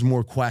think there's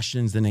more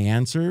questions than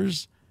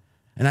answers.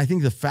 And I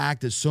think the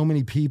fact that so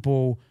many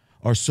people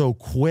are so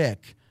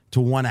quick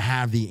to want to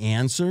have the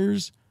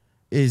answers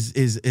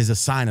is a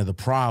sign of the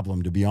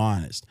problem, to be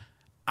honest.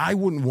 I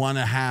wouldn't want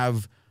to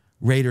have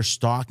Raider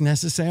stock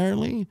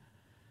necessarily,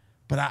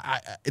 but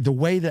the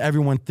way that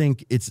everyone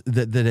think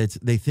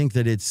they think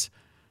that it's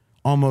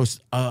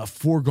almost a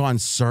foregone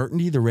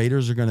certainty the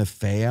Raiders are going to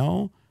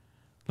fail.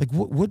 Like,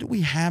 what do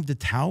we have to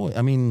tell?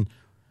 I mean,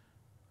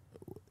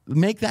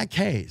 make that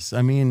case.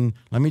 I mean,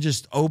 let me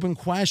just open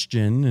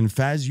question, and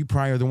Faz, you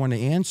probably are the one to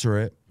answer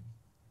it.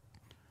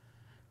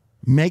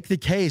 Make the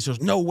case.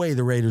 There's no way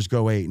the Raiders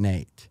go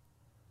 8-8.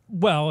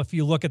 Well, if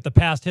you look at the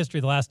past history,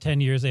 the last 10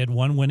 years, they had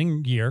one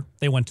winning year.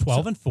 They went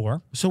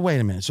 12-4. So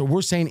wait a minute. So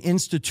we're saying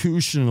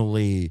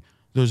institutionally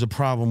there's a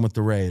problem with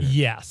the Raiders.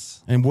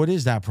 Yes. And what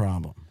is that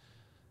problem?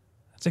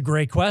 That's a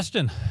great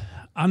question.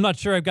 I'm not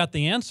sure I've got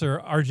the answer,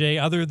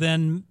 RJ, other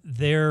than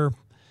their...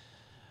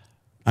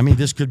 I mean,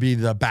 this could be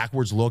the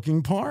backwards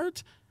looking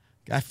part.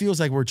 It feels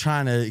like we're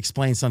trying to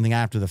explain something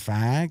after the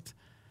fact.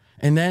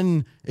 And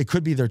then it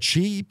could be they're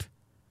cheap.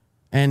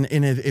 And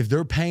if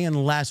they're paying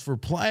less for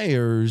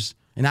players,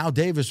 and Al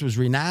Davis was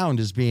renowned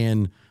as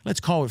being,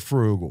 let's call it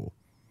frugal.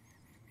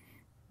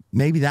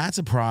 Maybe that's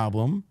a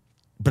problem.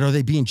 But are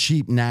they being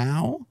cheap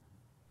now?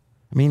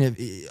 I mean,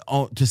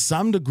 to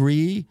some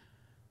degree,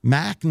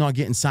 Mac not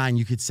getting signed,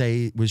 you could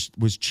say was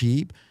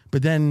cheap.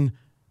 But then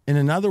in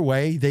another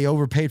way, they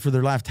overpaid for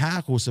their left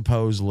tackle,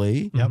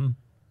 supposedly. Yep.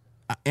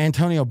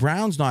 Antonio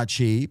Brown's not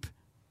cheap.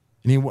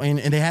 And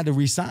they had to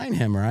re-sign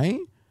him, right?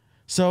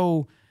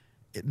 So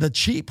the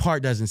cheap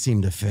part doesn't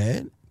seem to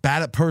fit.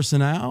 Bad at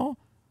personnel?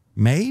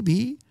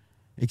 Maybe.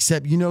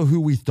 Except you know who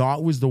we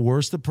thought was the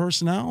worst of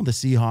personnel? The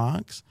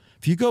Seahawks.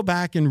 If you go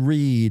back and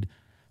read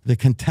the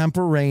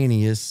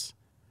contemporaneous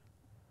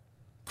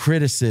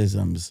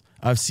criticisms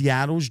of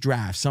Seattle's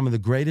draft, some of the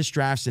greatest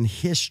drafts in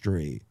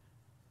history,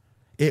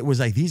 it was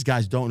like these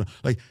guys don't know.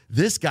 Like,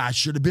 this guy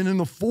should have been in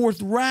the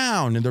 4th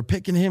round, and they're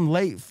picking him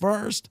late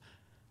first.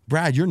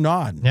 Brad, you're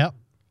nodding. Yep.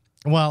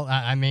 Well,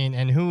 I mean,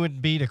 and who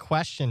would be to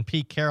question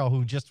Pete Carroll,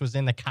 who just was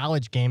in the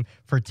college game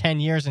for 10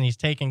 years, and he's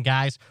taken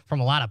guys from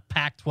a lot of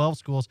Pac-12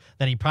 schools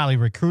that he probably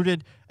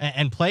recruited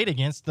and played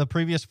against the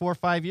previous 4 or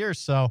 5 years.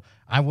 So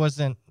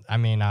obviously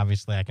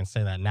I can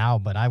say that now,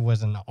 but I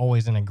wasn't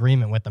always in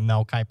agreement with the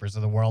Mel Kipers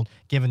of the world,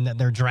 given that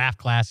their draft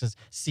classes,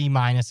 C-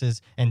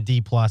 and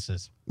D+.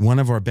 One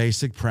of our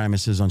basic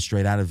premises on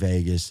Straight Out of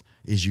Vegas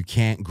is you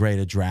can't grade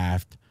a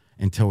draft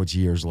until it's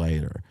years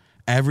later.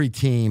 Every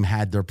team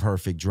had their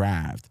perfect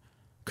draft.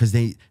 Because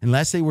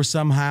unless they were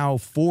somehow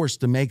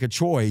forced to make a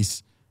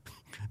choice,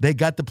 they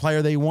got the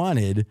player they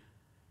wanted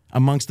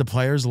amongst the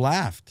players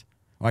left.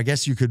 Or I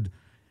guess you could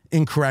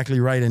incorrectly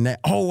write in there,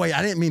 oh, wait,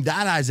 I didn't mean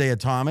that, Isaiah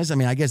Thomas. I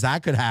mean, I guess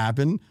that could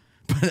happen.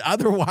 But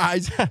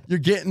otherwise, you're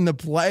getting the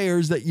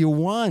players that you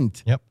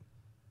want. Yep.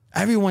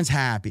 Everyone's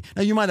happy.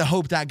 Now, you might have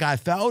hoped that guy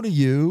fell to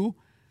you,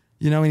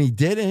 and he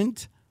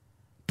didn't.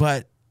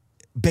 But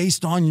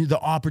based on the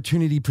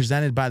opportunity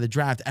presented by the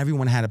draft,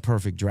 everyone had a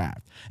perfect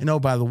draft. And oh,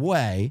 by the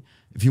way,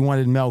 if you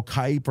wanted Mel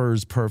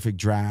Kiper's perfect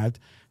draft,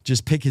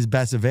 just pick his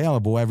best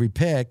available every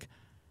pick,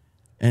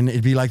 and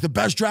it'd be like the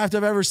best draft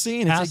I've ever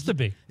seen. Has to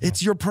be.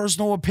 It's your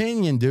personal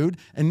opinion, dude.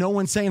 And no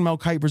one's saying Mel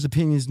Kiper's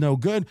opinion is no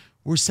good.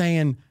 We're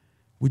saying,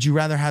 would you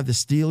rather have the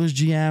Steelers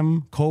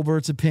GM,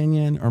 Colbert's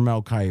opinion, or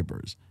Mel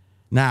Kiper's?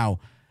 Now,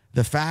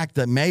 the fact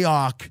that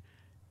Mayock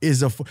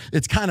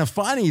it's kind of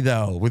funny,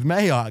 though, with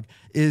Mayock,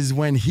 is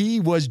when he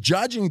was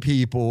judging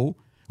people,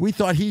 we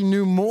thought he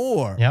knew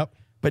more. Yep.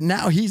 But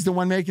now he's the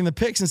one making the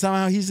picks, and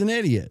somehow he's an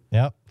idiot.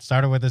 Yep.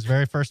 Started with his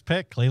very first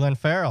pick, Cleveland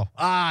Farrell.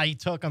 He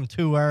took him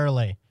too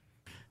early.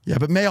 Yeah,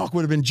 but Mayock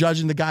would have been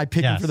judging the guy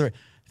picking Yes. for the...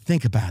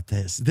 Think about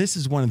this. This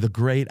is one of the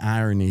great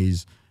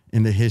ironies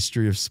in the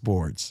history of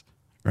sports,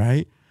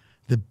 right?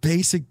 The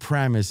basic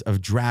premise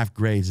of draft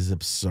grades is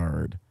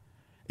absurd.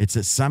 It's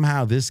that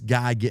somehow this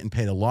guy getting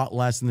paid a lot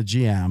less than the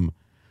GM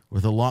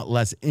with a lot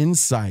less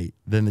insight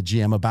than the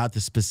GM about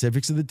the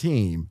specifics of the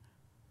team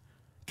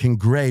can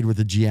grade what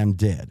the GM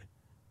did,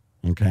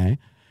 okay?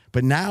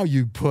 But now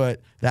you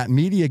put that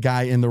media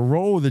guy in the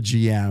role of the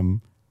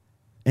GM,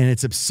 and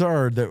it's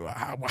absurd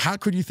that how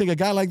could you think a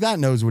guy like that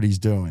knows what he's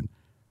doing?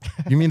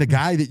 You mean the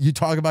guy that you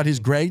talk about his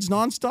grades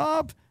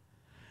nonstop?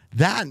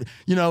 That,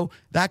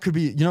 that could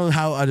be,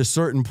 how at a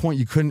certain point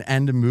you couldn't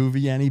end a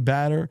movie any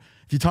better?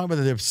 If you talk about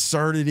the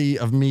absurdity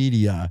of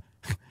media,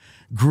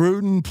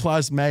 Gruden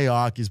plus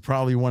Mayock is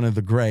probably one of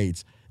the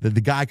greats. That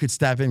the guy could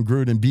step in,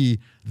 Gruden, be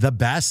the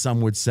best, some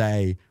would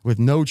say, with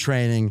no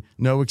training,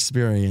 no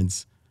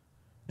experience,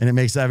 and it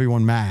makes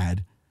everyone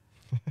mad.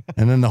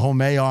 And then the whole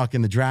Mayock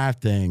and the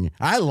draft thing,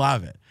 I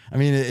love it. I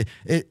mean,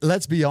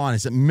 let's be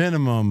honest, at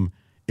minimum,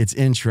 it's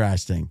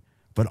interesting,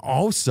 but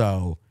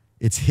also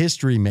it's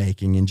history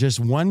making. In just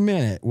 1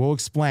 minute, we'll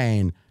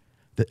explain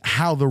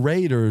how the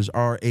Raiders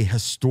are a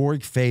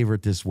historic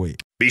favorite this week.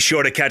 Be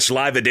sure to catch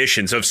live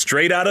editions of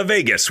Straight Out of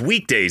Vegas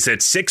weekdays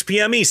at 6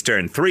 p.m.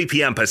 Eastern, 3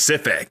 p.m.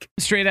 Pacific.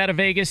 Straight Out of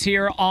Vegas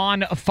here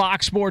on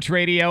Fox Sports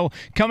Radio.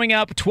 Coming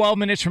up 12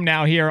 minutes from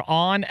now here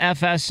on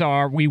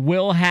FSR, we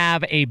will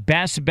have a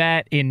best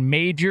bet in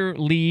Major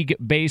League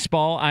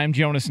Baseball. I'm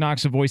Jonas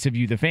Knox, the voice of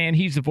You, the fan.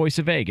 He's the voice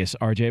of Vegas,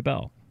 RJ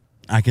Bell.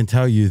 I can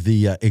tell you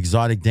the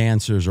exotic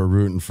dancers are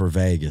rooting for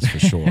Vegas for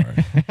sure.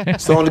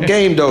 It's on the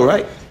game, though,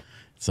 right?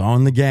 It's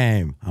on the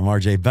game. I'm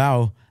RJ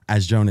Bell.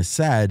 As Jonas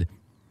said,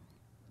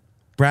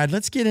 Brad,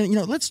 let's get in.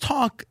 Let's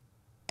talk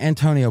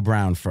Antonio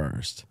Brown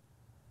first.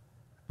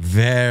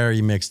 Very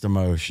mixed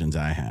emotions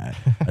I had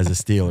as a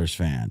Steelers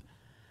fan.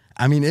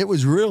 I mean, it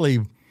was really,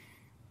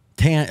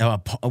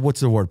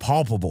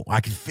 palpable. I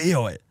could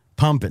feel it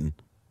pumping.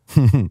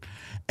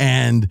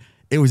 And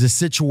it was a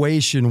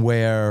situation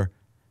where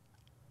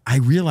I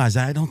realized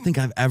I don't think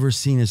I've ever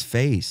seen his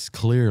face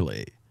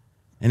clearly.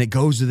 And it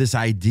goes to this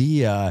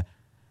idea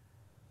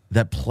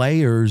that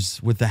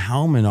players with the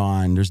helmet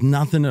on, there's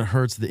nothing that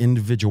hurts the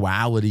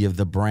individuality of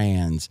the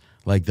brands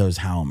like those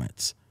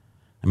helmets.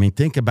 I mean,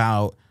 think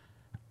about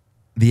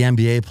the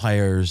NBA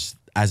players.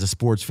 As a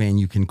sports fan,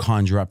 you can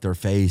conjure up their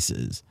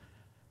faces.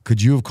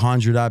 Could you have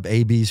conjured up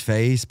AB's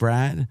face,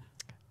 Brad?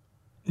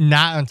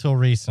 Not until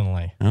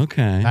recently.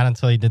 Okay. Not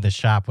until he did the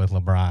shop with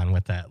LeBron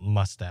with that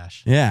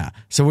mustache. Yeah.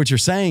 So what you're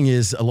saying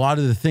is a lot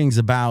of the things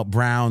about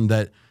Brown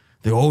that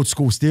the old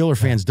school Steeler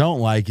fans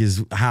don't like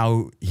is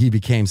how he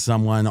became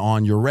someone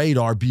on your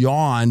radar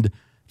beyond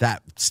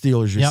that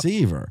Steelers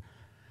receiver.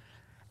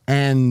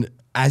 And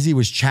as he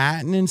was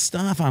chatting and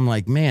stuff, I'm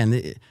like, man,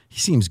 he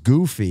seems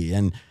goofy.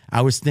 And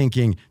I was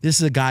thinking, this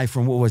is a guy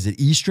from, what was it,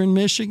 Eastern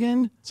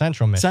Michigan?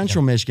 Central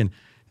Michigan.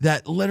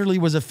 That literally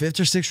was a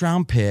 5th or 6th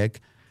round pick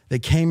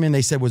that came in,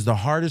 they said, was the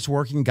hardest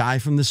working guy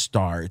from the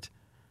start.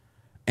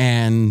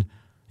 And,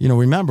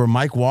 remember,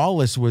 Mike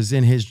Wallace was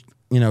in his,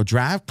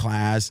 draft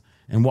class.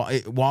 And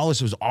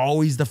Wallace was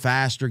always the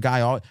faster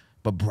guy.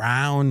 But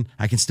Brown,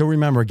 I can still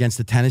remember against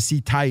the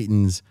Tennessee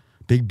Titans,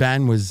 Big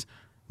Ben was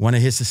one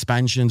of his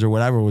suspensions or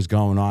whatever was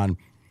going on,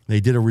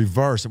 they did a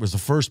reverse. It was the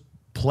first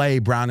play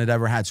Brown had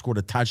ever had, scored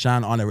a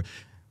touchdown on it.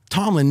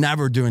 Tomlin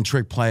never doing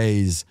trick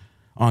plays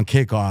on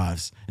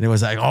kickoffs. And it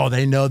was like, oh,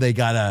 they know they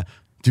got to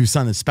do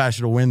something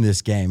special to win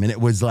this game. And it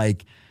was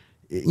like,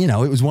 you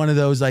know, it was one of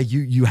those, like,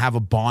 you have a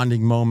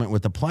bonding moment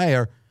with the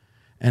player.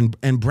 And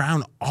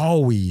Brown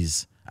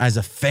always, as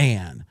a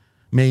fan,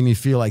 made me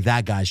feel like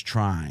that guy's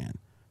trying.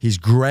 He's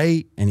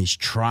great, and he's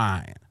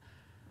trying.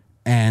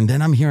 And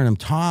then I'm hearing him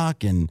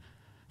talk, and,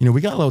 you know,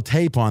 we got a little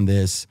tape on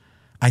this.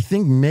 I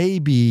think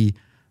maybe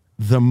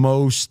the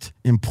most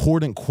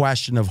important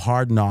question of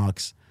Hard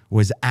Knocks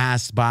was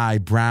asked by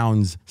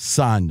Brown's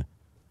son.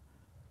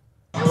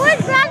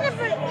 Where's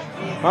Rutherford?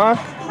 Huh?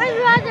 Where's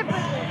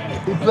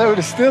Rutherford? He play with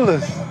the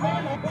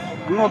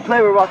Steelers. We don't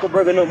play with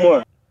Rockerberger no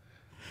more.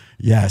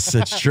 Yes,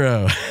 it's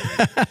true.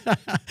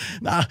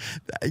 Now,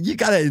 you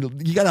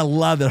gotta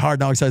love that Hard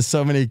Knocks has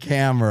so many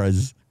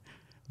cameras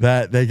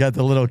that they got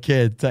the little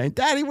kid saying,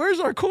 "Daddy,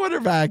 where's our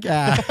quarterback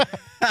at?"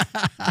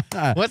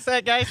 What's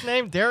that guy's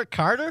name? Derek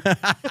Carter?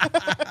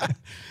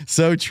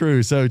 So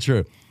true, so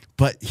true.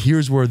 But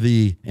here's where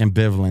the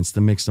ambivalence,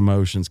 the mixed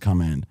emotions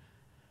come in.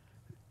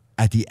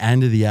 At the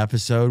end of the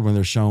episode, when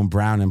they're showing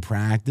Brown in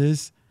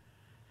practice,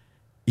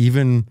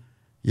 even,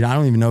 you know, I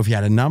don't even know if he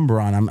had a number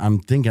on. I'm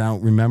thinking I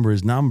don't remember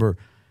his number.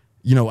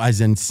 You know,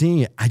 as in seeing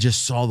it, I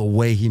just saw the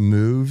way he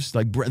moves.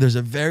 Like, there's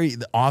a very,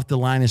 off the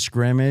line of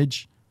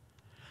scrimmage,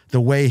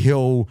 the way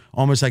he'll,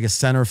 almost like a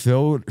center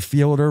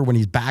fielder when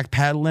he's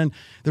backpedaling.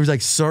 There was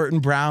like certain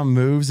Brown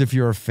moves if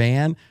you're a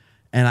fan,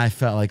 and I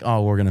felt like,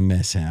 oh, we're going to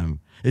miss him.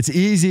 It's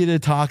easy to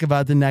talk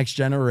about the next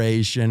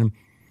generation.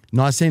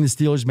 Not saying the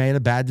Steelers made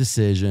a bad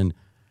decision,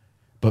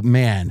 but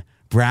man,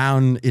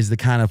 Brown is the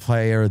kind of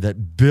player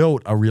that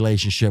built a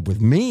relationship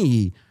with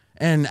me.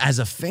 And as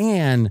a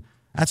fan,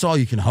 that's all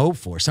you can hope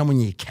for,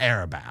 someone you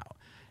care about.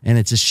 And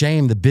it's a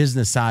shame the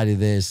business side of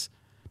this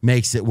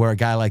makes it where a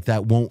guy like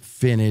that won't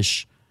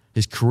finish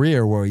his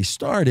career where he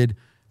started.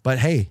 But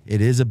hey, it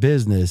is a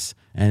business,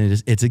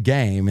 and it's a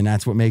game, and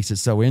that's what makes it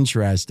so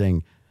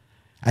interesting.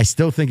 I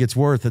still think it's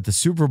worth at the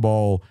Super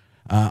Bowl.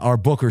 Our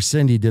booker,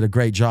 Cindy, did a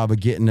great job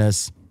of getting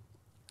us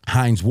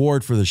Hines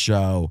Ward for the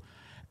show.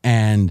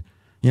 And,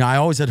 you know, I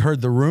always had heard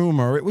the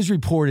rumor, it was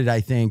reported,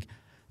 I think,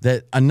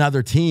 that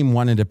another team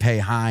wanted to pay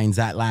Hines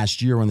that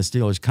last year when the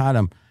Steelers cut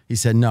him. He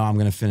said, no, I'm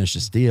going to finish the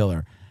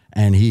Steeler.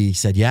 And he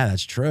said, yeah,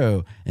 that's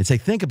true. And say,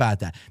 think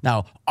about that.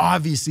 Now,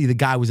 obviously, the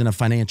guy was in a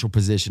financial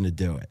position to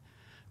do it.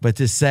 But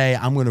to say,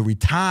 I'm going to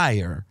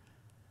retire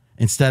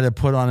instead of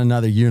put on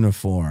another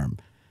uniform,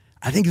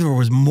 I think if there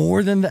was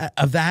more than that,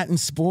 of that in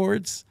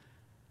sports,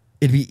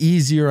 it'd be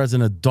easier as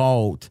an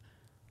adult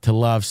to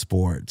love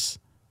sports.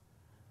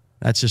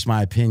 That's just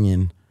my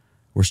opinion.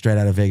 We're straight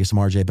out of Vegas from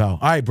RJ Bell.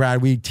 All right,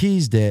 Brad, we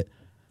teased it.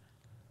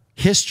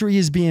 History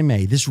is being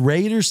made. This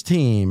Raiders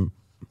team,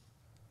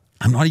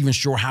 I'm not even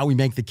sure how we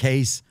make the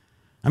case.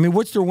 I mean,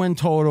 what's their win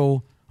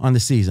total on the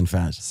season,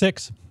 Faz?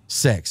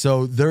 6.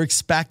 So they're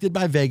expected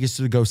by Vegas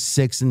to go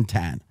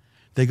 6-10.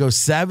 They go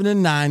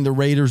 7-9. The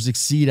Raiders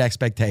exceed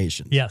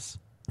expectations. Yes.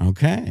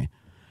 Okay.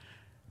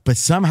 But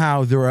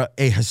somehow they're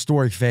a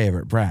historic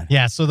favorite, Brad.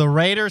 Yeah, so the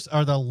Raiders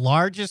are the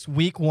largest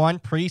Week 1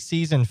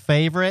 preseason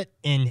favorite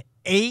in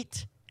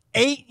 8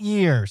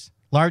 years.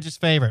 Largest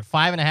favorite.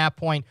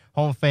 5.5-point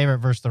home favorite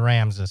versus the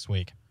Rams this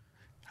week.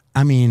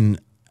 I mean,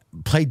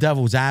 play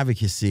devil's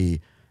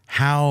advocacy.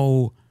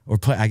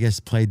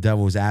 Play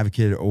devil's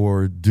advocate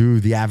or do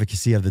the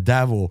advocacy of the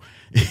devil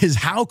is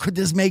how could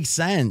this make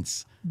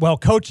sense? Well,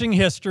 coaching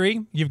history,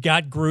 you've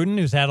got Gruden,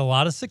 who's had a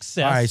lot of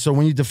success. All right, so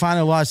when you define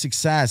a lot of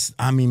success,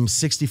 I mean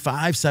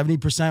 65,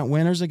 70%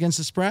 winners against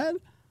the spread?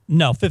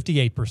 No,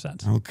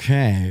 58%.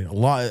 Okay. A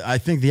lot. I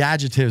think the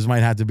adjectives might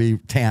have to be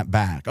tamped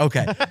back.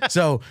 Okay.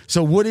 so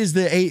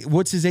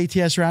what's his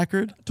ATS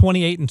record?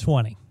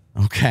 28-20.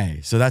 Okay.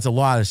 So that's a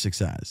lot of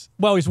success.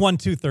 Well, he's won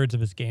 2/3 of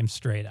his games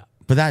straight up.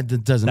 But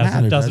that doesn't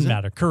matter. Doesn't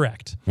matter.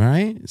 Correct. All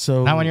right.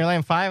 So now when you're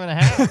laying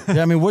 5.5.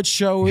 Yeah, I mean, what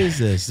show is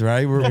this,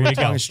 right? We're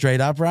talking straight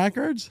up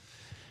records,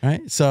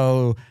 right?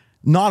 So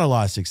not a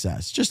lot of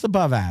success, just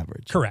above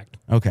average. Correct.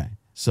 Okay.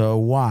 So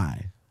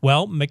why?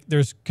 Well,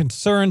 there's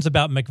concerns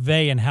about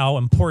McVay and how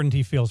important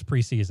he feels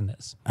preseason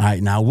is. All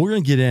right. Now we're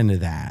going to get into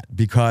that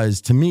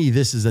because to me,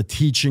 this is a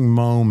teaching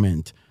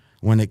moment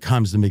when it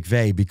comes to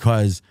McVay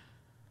because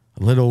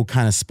a little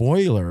kind of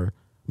spoiler,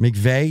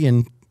 McVay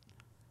in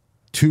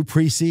 2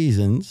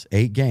 preseasons,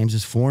 8 games,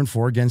 is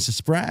 4-4 against the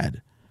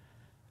spread.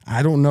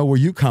 I don't know where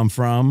you come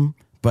from,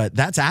 but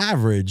that's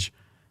average.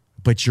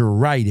 But you're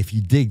right. If you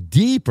dig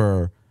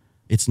deeper,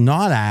 it's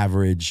not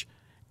average.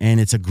 And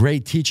it's a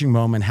great teaching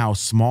moment how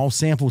small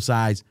sample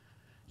size,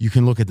 you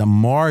can look at the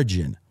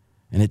margin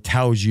and it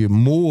tells you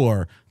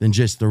more than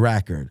just the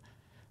record.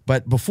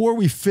 But before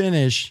we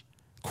finish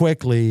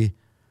quickly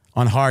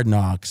on Hard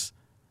Knocks,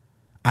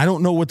 I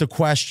don't know what the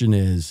question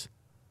is,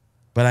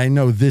 but I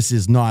know this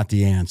is not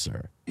the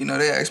answer. You know,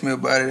 they asked me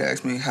about it, they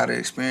asked me how the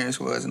experience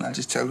was, and I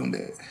just tell them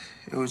that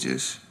it was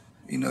just,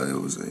 you know, it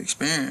was an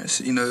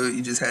experience. You know,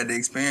 you just had to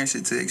experience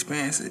it to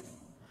experience it.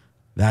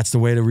 That's the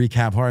way to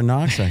recap Hard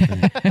Knocks, I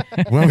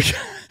think.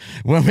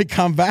 when we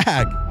come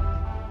back,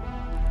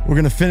 we're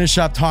going to finish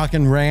up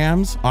talking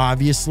Rams,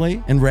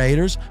 obviously, and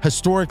Raiders.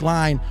 Historic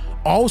line.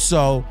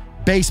 Also,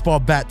 baseball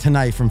bet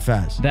tonight from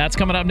Fez. That's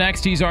coming up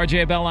next. He's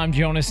RJ Bell. I'm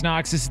Jonas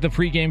Knox. This is the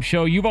pregame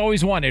show you've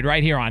always wanted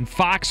right here on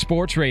Fox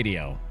Sports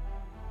Radio.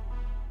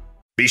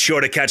 Be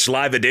sure to catch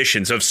live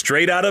editions of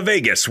Straight Outta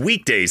Vegas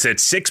weekdays at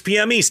 6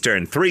 p.m.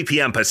 Eastern, 3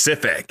 p.m.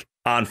 Pacific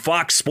on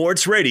Fox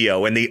Sports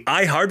Radio and the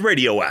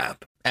iHeartRadio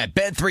app. At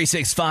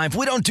Bet365,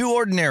 we don't do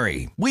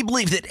ordinary. We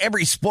believe that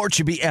every sport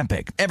should be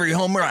epic. Every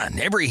home run,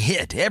 every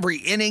hit, every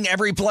inning,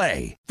 every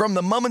play. From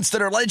the moments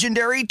that are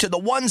legendary to the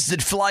ones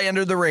that fly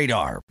under the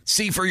radar.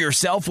 See for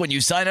yourself when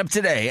you sign up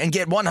today and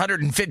get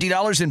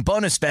 $150 in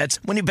bonus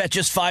bets when you bet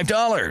just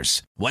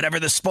 $5. Whatever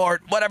the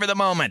sport, whatever the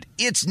moment,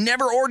 it's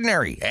never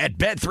ordinary at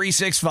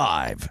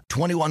Bet365.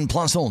 21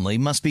 plus only.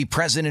 Must be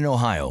present in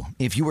Ohio.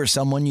 If you or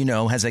someone you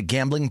know has a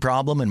gambling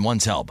problem and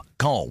wants help,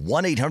 call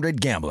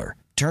 1-800-GAMBLER.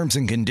 Terms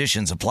and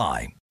conditions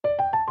apply.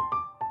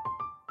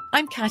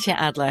 I'm Katya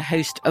Adler,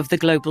 host of The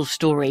Global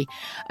Story.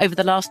 Over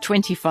the last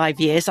 25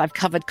 years, I've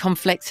covered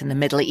conflicts in the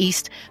Middle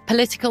East,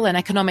 political and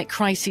economic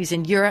crises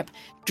in Europe,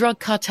 drug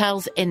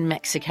cartels in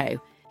Mexico.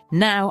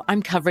 Now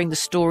I'm covering the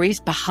stories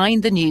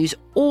behind the news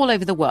all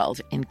over the world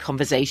in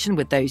conversation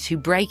with those who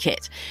break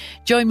it.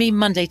 Join me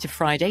Monday to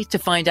Friday to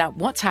find out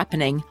what's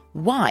happening,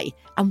 why,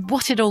 and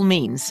what it all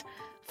means.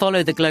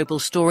 Follow The Global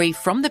Story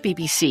from the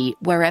BBC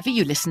wherever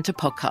you listen to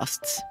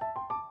podcasts.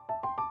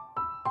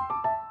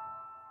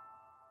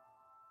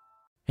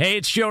 Hey,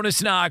 it's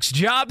Jonas Knox.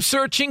 Job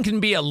searching can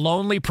be a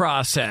lonely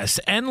process.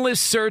 Endless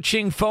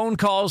searching, phone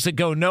calls that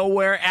go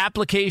nowhere,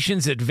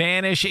 applications that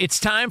vanish. It's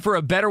time for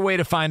a better way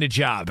to find a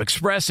job.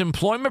 Express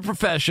Employment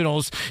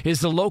Professionals is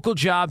the local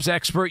jobs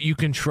expert you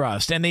can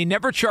trust, and they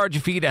never charge a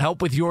fee to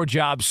help with your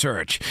job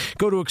search.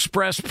 Go to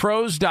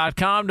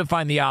expresspros.com to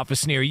find the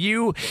office near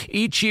you.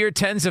 Each year,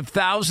 tens of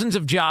thousands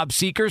of job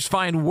seekers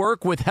find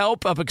work with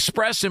help of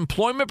Express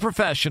Employment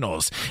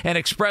Professionals, and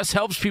Express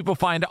helps people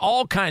find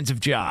all kinds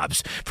of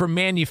jobs, from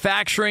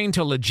manufacturing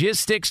to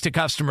logistics to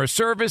customer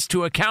service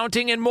to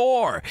accounting and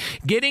more.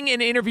 Getting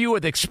an interview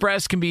with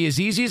Express can be as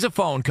easy as a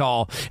phone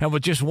call, and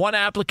with just one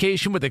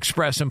application with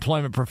Express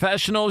Employment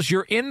Professionals,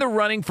 you're in the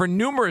running for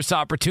numerous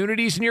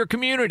opportunities in your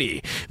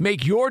community.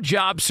 Make your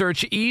job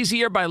search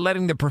easier by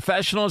letting the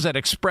professionals at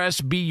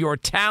Express be your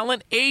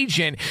talent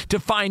agent to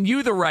find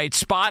you the right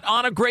spot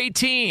on a great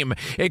team.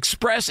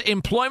 Express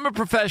Employment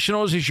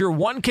Professionals is your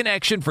one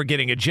connection for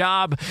getting a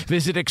job.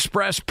 Visit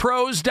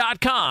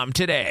expresspros.com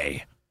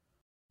today.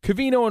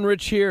 Covino and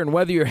Rich here, and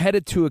whether you're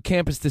headed to a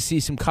campus to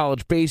see some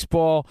college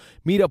baseball,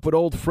 meet up with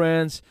old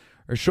friends,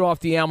 or show off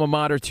the alma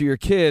mater to your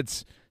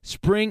kids,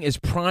 spring is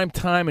prime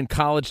time in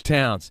college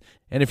towns.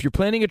 And if you're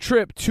planning a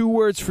trip, 2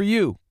 words for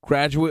you: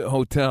 Graduate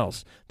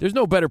Hotels. There's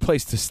no better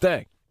place to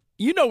stay.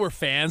 You know we're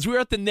fans. We were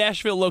at the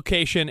Nashville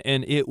location,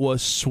 and it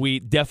was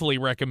sweet. Definitely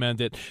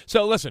recommend it.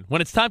 So listen, when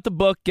it's time to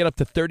book, get up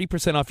to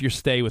 30% off your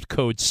stay with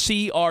code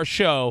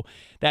CRSHOW.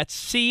 That's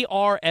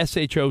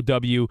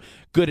CRSHOW.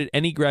 Good at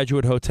any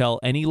Graduate Hotel,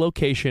 any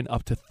location,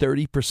 up to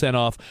 30%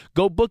 off.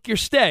 Go book your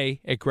stay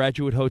at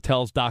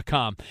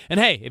graduatehotels.com. And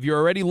hey, if you're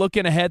already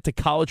looking ahead to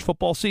college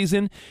football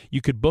season,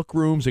 you could book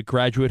rooms at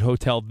Graduate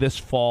Hotel this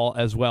fall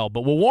as well.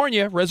 But we'll warn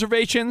you,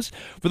 reservations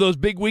for those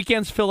big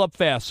weekends fill up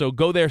fast, so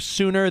go there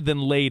sooner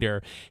than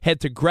later. Head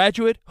to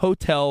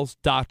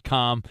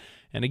graduatehotels.com.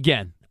 And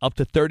again, up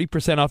to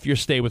 30% off your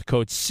stay with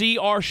code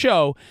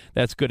CRSHOW.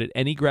 That's good at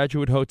any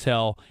Graduate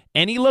Hotel,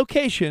 any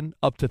location,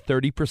 up to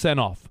 30%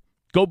 off.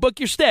 Go book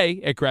your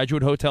stay at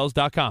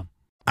graduatehotels.com.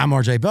 I'm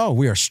RJ Bell.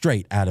 We are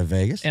straight out of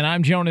Vegas. And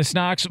I'm Jonas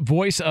Knox,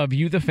 voice of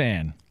You the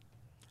Fan.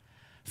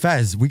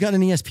 Fez, we got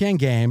an ESPN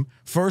game.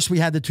 First, we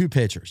had the 2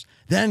 pitchers.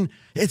 Then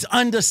it's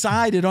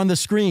undecided on the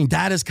screen.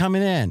 Data's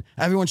coming in.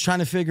 Everyone's trying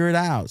to figure it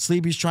out.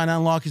 Sleepy's trying to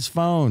unlock his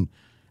phone.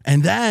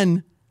 And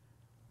then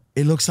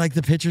it looks like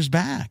the pitcher's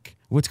back.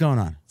 What's going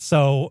on?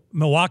 So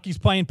Milwaukee's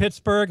playing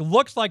Pittsburgh.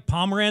 Looks like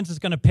Pomeranz is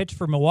going to pitch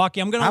for Milwaukee.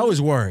 I was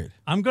worried.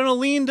 I'm going to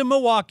lean to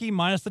Milwaukee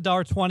minus the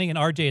 $1.20. And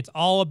RJ, it's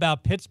all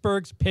about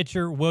Pittsburgh's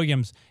pitcher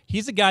Williams.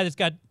 He's a guy that's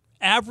got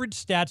average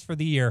stats for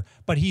the year,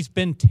 but he's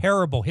been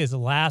terrible his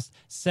last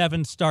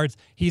 7 starts.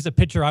 He's a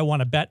pitcher I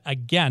want to bet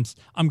against.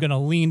 I'm going to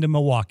lean to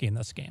Milwaukee in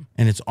this game.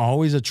 And it's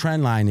always a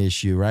trend line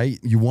issue, right?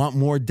 You want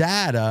more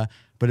data,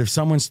 but if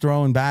someone's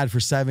throwing bad for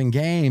 7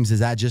 games, is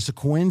that just a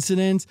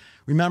coincidence?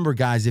 Remember,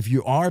 guys, if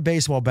you are a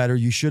baseball bettor,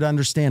 you should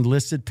understand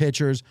listed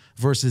pitchers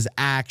versus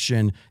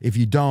action. If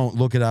you don't,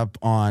 look it up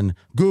on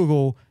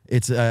Google.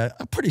 It's a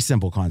pretty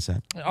simple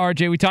concept.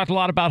 RJ, we talked a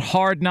lot about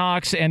Hard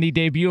Knocks and the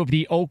debut of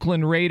the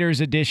Oakland Raiders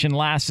edition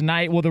last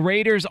night. Well, the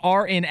Raiders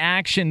are in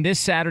action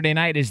this Saturday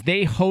night as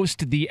they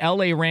host the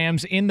LA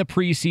Rams in the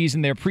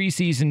preseason, their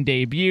preseason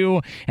debut,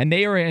 and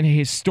they are a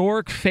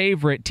historic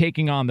favorite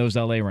taking on those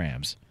LA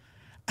Rams.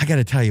 I got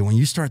to tell you, when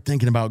you start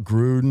thinking about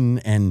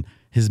Gruden and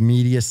his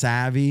media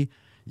savvy,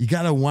 you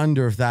got to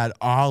wonder if that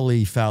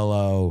Ollie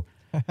fellow,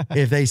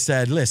 if they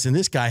said, listen,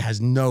 this guy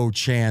has no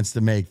chance to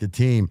make the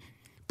team.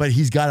 but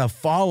he's got a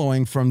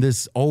following from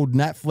this old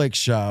Netflix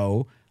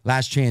show,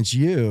 Last Chance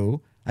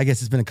U. I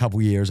guess it's been a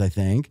couple years, I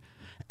think.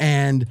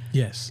 And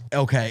yes.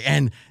 Okay.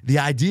 And the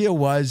idea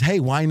was, hey,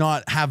 why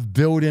not have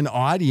built-in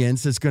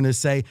audience that's going to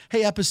say,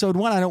 hey, episode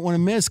 1, I don't want to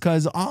miss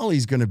because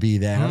Ollie's going to be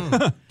there.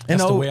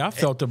 That's the way I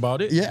felt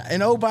about it. Yeah.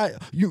 And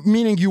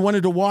meaning you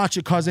wanted to watch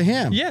it because of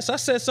him. Yes, I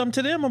said something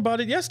to them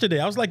about it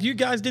yesterday. I was like, you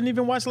guys didn't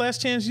even watch Last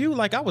Chance U.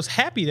 Like, I was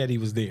happy that he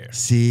was there.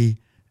 See,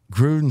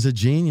 Gruden's a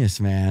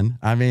genius, man.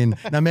 I mean,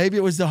 now maybe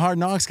it was the Hard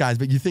Knocks guys,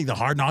 but you think the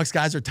Hard Knocks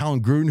guys are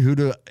telling Gruden who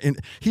to...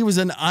 He was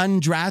an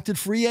undrafted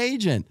free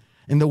agent.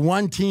 And the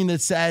one team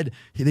that said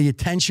the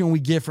attention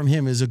we get from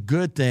him is a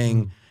good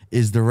thing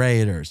is the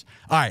Raiders.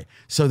 All right,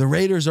 so the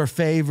Raiders are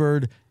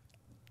favored,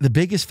 the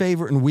biggest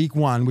favorite in week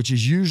 1, which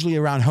is usually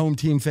around home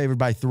team favored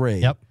by 3.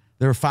 Yep.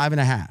 They're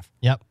 5.5.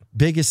 Yep.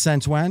 Biggest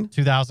since when?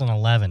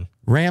 2011.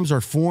 Rams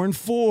are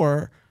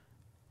 4-4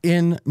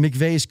 in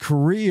McVay's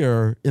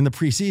career in the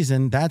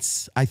preseason.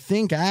 That's, I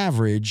think,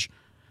 average.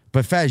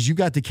 But Fez, you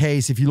got the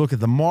case. If you look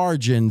at the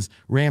margins,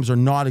 Rams are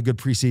not a good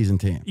preseason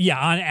team. Yeah,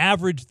 on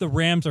average, the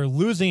Rams are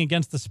losing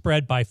against the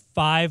spread by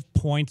 5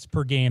 points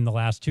per game the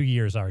last 2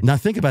 years, RJ. Now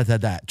think about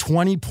that.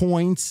 20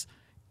 points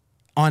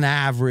on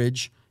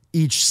average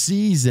each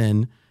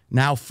season,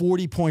 now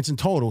 40 points in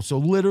total. So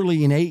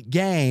literally in 8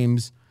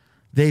 games,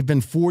 they've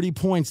been 40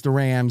 points, the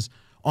Rams,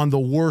 on the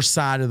worst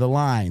side of the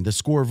line, the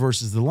score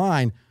versus the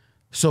line.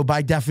 So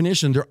by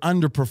definition, they're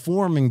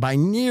underperforming by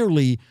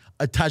nearly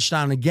a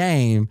touchdown a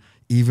game,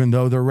 even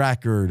though the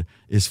record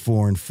is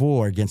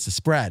 4-4 against the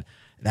spread.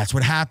 That's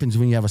what happens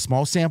when you have a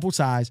small sample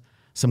size,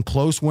 some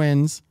close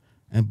wins,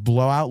 and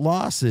blowout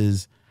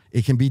losses.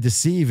 It can be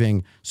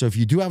deceiving. So if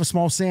you do have a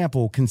small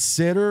sample,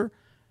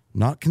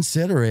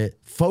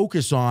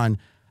 focus on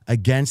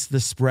against the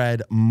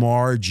spread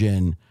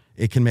margin.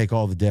 It can make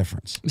all the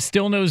difference.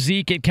 Still no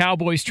Zeke at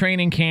Cowboys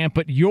training camp,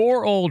 but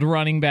your old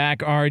running back,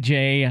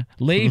 RJ,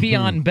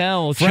 Le'Veon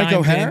Bell.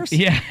 Franco Harris?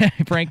 Yeah,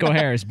 Franco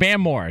Harris.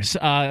 Bam Morris.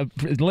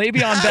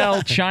 Le'Veon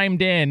Bell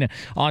chimed in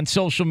on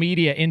social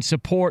media in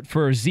support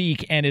for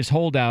Zeke and his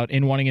holdout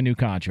in wanting a new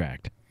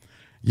contract.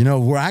 You know,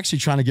 we're actually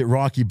trying to get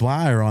Rocky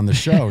Blyer on the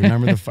show.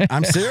 Remember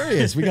I'm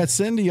serious. We got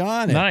Cindy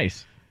on it.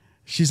 Nice.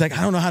 She's like,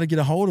 I don't know how to get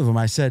a hold of him.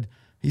 I said,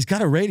 he's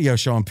got a radio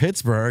show in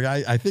Pittsburgh.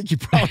 I think you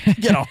probably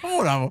can get a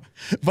hold of him.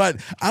 But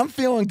I'm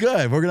feeling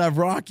good. We're going to have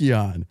Rocky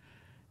on.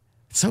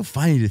 It's so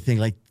funny to think,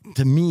 like,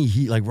 to me,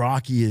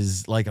 Rocky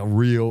is like a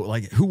real,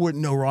 like, who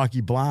wouldn't know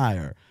Rocky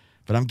Blyer?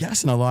 But I'm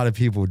guessing a lot of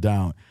people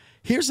don't.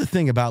 Here's the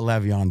thing about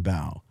Le'Veon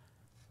Bell.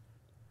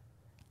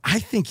 I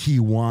think he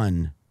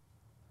won.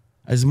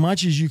 As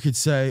much as you could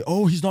say,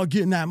 oh, he's not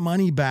getting that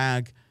money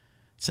back.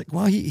 It's like,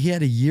 well, he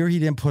had a year he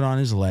didn't put on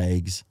his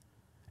legs.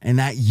 And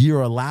that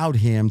year allowed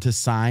him to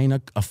sign a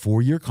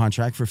 4-year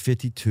contract for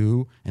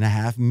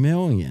 $52.5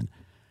 million.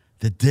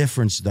 The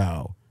difference,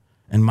 though,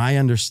 and my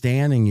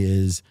understanding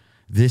is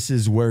this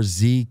is where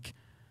Zeke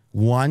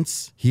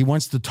wants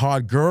the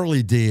Todd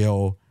Gurley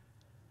deal,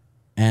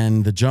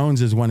 and the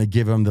Joneses want to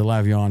give him the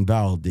Le'Veon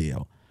Bell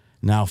deal.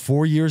 Now,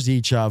 4 years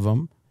each of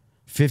them,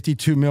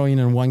 $52 million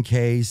in one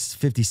case,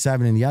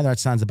 $57 in the other. That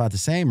sounds about the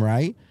same,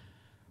 right?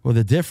 Well,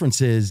 the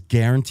difference is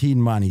guaranteed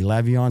money.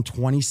 Le'Veon,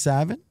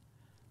 $27.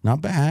 Not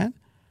bad.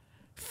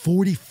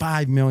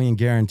 $45 million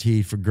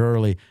guaranteed for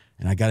Gurley.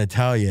 And I got to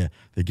tell you,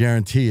 the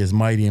guarantee is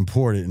mighty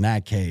important in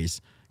that case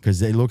because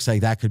it looks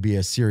like that could be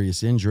a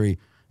serious injury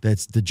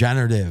that's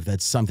degenerative.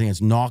 That's something that's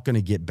not going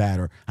to get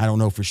better. I don't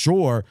know for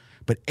sure,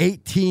 but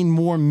 18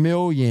 more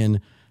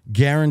million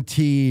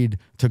guaranteed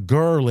to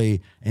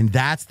Gurley, and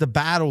that's the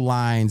battle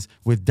lines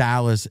with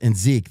Dallas and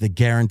Zeke, the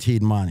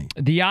guaranteed money.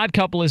 The Odd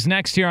Couple is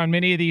next here on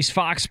many of these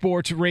Fox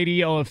Sports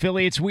Radio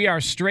affiliates. We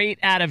are straight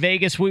out of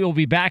Vegas. We will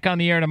be back on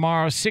the air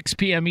tomorrow, 6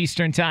 p.m.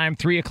 Eastern Time,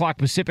 3 o'clock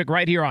Pacific,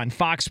 right here on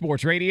Fox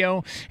Sports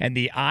Radio and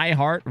the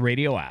iHeart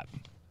Radio app.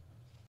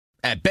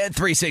 At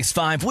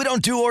Bet365, we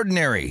don't do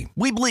ordinary.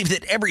 We believe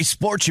that every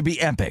sport should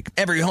be epic.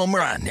 Every home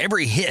run,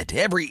 every hit,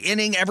 every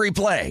inning, every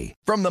play.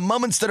 From the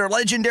moments that are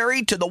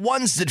legendary to the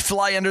ones that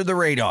fly under the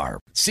radar.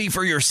 See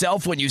for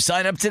yourself when you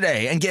sign up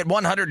today and get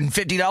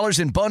 $150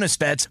 in bonus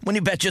bets when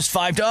you bet just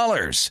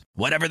 $5.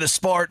 Whatever the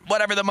sport,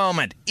 whatever the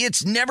moment,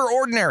 it's never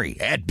ordinary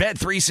at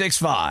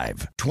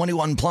Bet365.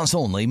 21 plus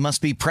only.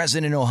 Must be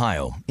present in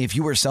Ohio. If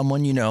you or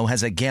someone you know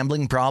has a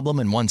gambling problem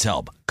and wants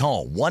help,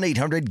 call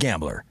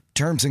 1-800-GAMBLER.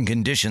 Terms and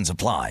conditions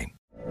apply.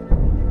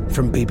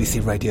 From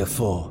BBC Radio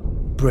 4,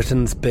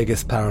 Britain's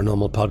biggest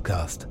paranormal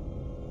podcast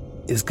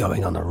is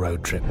going on a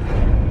road trip.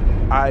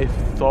 I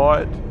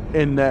thought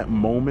in that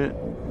moment,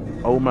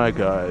 oh my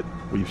God,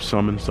 we've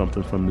summoned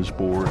something from this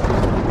board.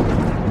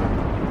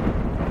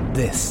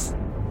 This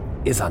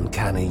is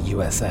Uncanny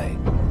USA.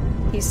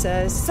 He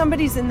says,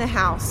 somebody's in the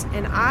house,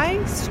 and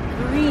I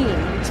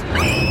screamed.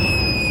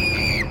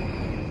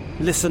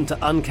 Listen to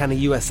Uncanny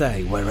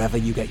USA wherever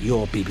you get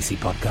your BBC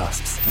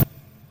podcasts,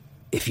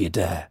 if you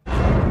dare.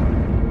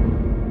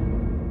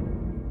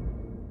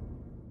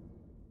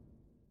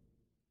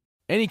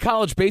 Any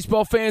college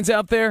baseball fans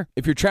out there?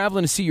 If you're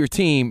traveling to see your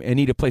team and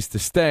need a place to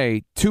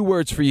stay, 2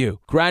 words for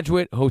you: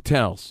 Graduate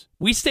Hotels.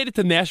 We stayed at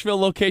the Nashville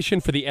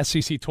location for the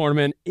SEC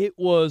tournament. It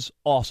was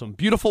awesome.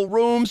 Beautiful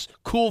rooms,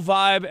 cool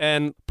vibe,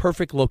 and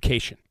perfect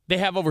location. They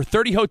have over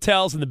 30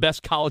 hotels in the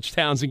best college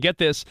towns, and get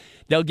this,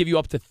 they'll give you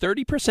up to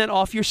 30%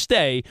 off your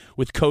stay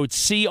with code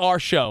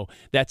CRSHOW.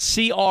 That's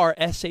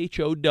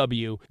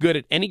CRSHOW. Good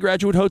at any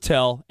Graduate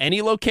Hotel,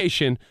 any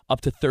location,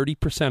 up to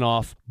 30%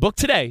 off. Book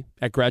today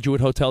at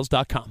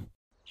graduatehotels.com.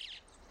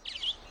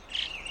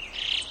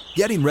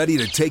 Getting ready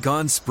to take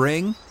on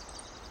spring?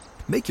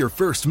 Make your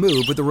first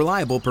move with the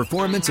reliable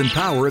performance and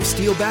power of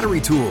Steel battery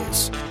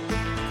tools.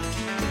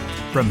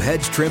 From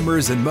hedge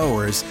trimmers and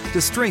mowers to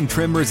string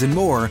trimmers and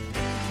more,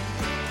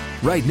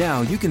 right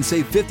now you can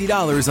save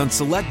 $50 on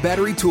select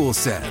battery tool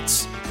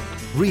sets.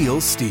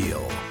 Real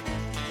Steel.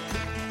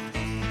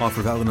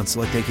 Offer valid on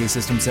select AK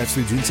system sets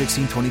through June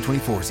 16,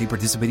 2024. See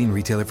participating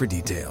retailer for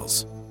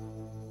details.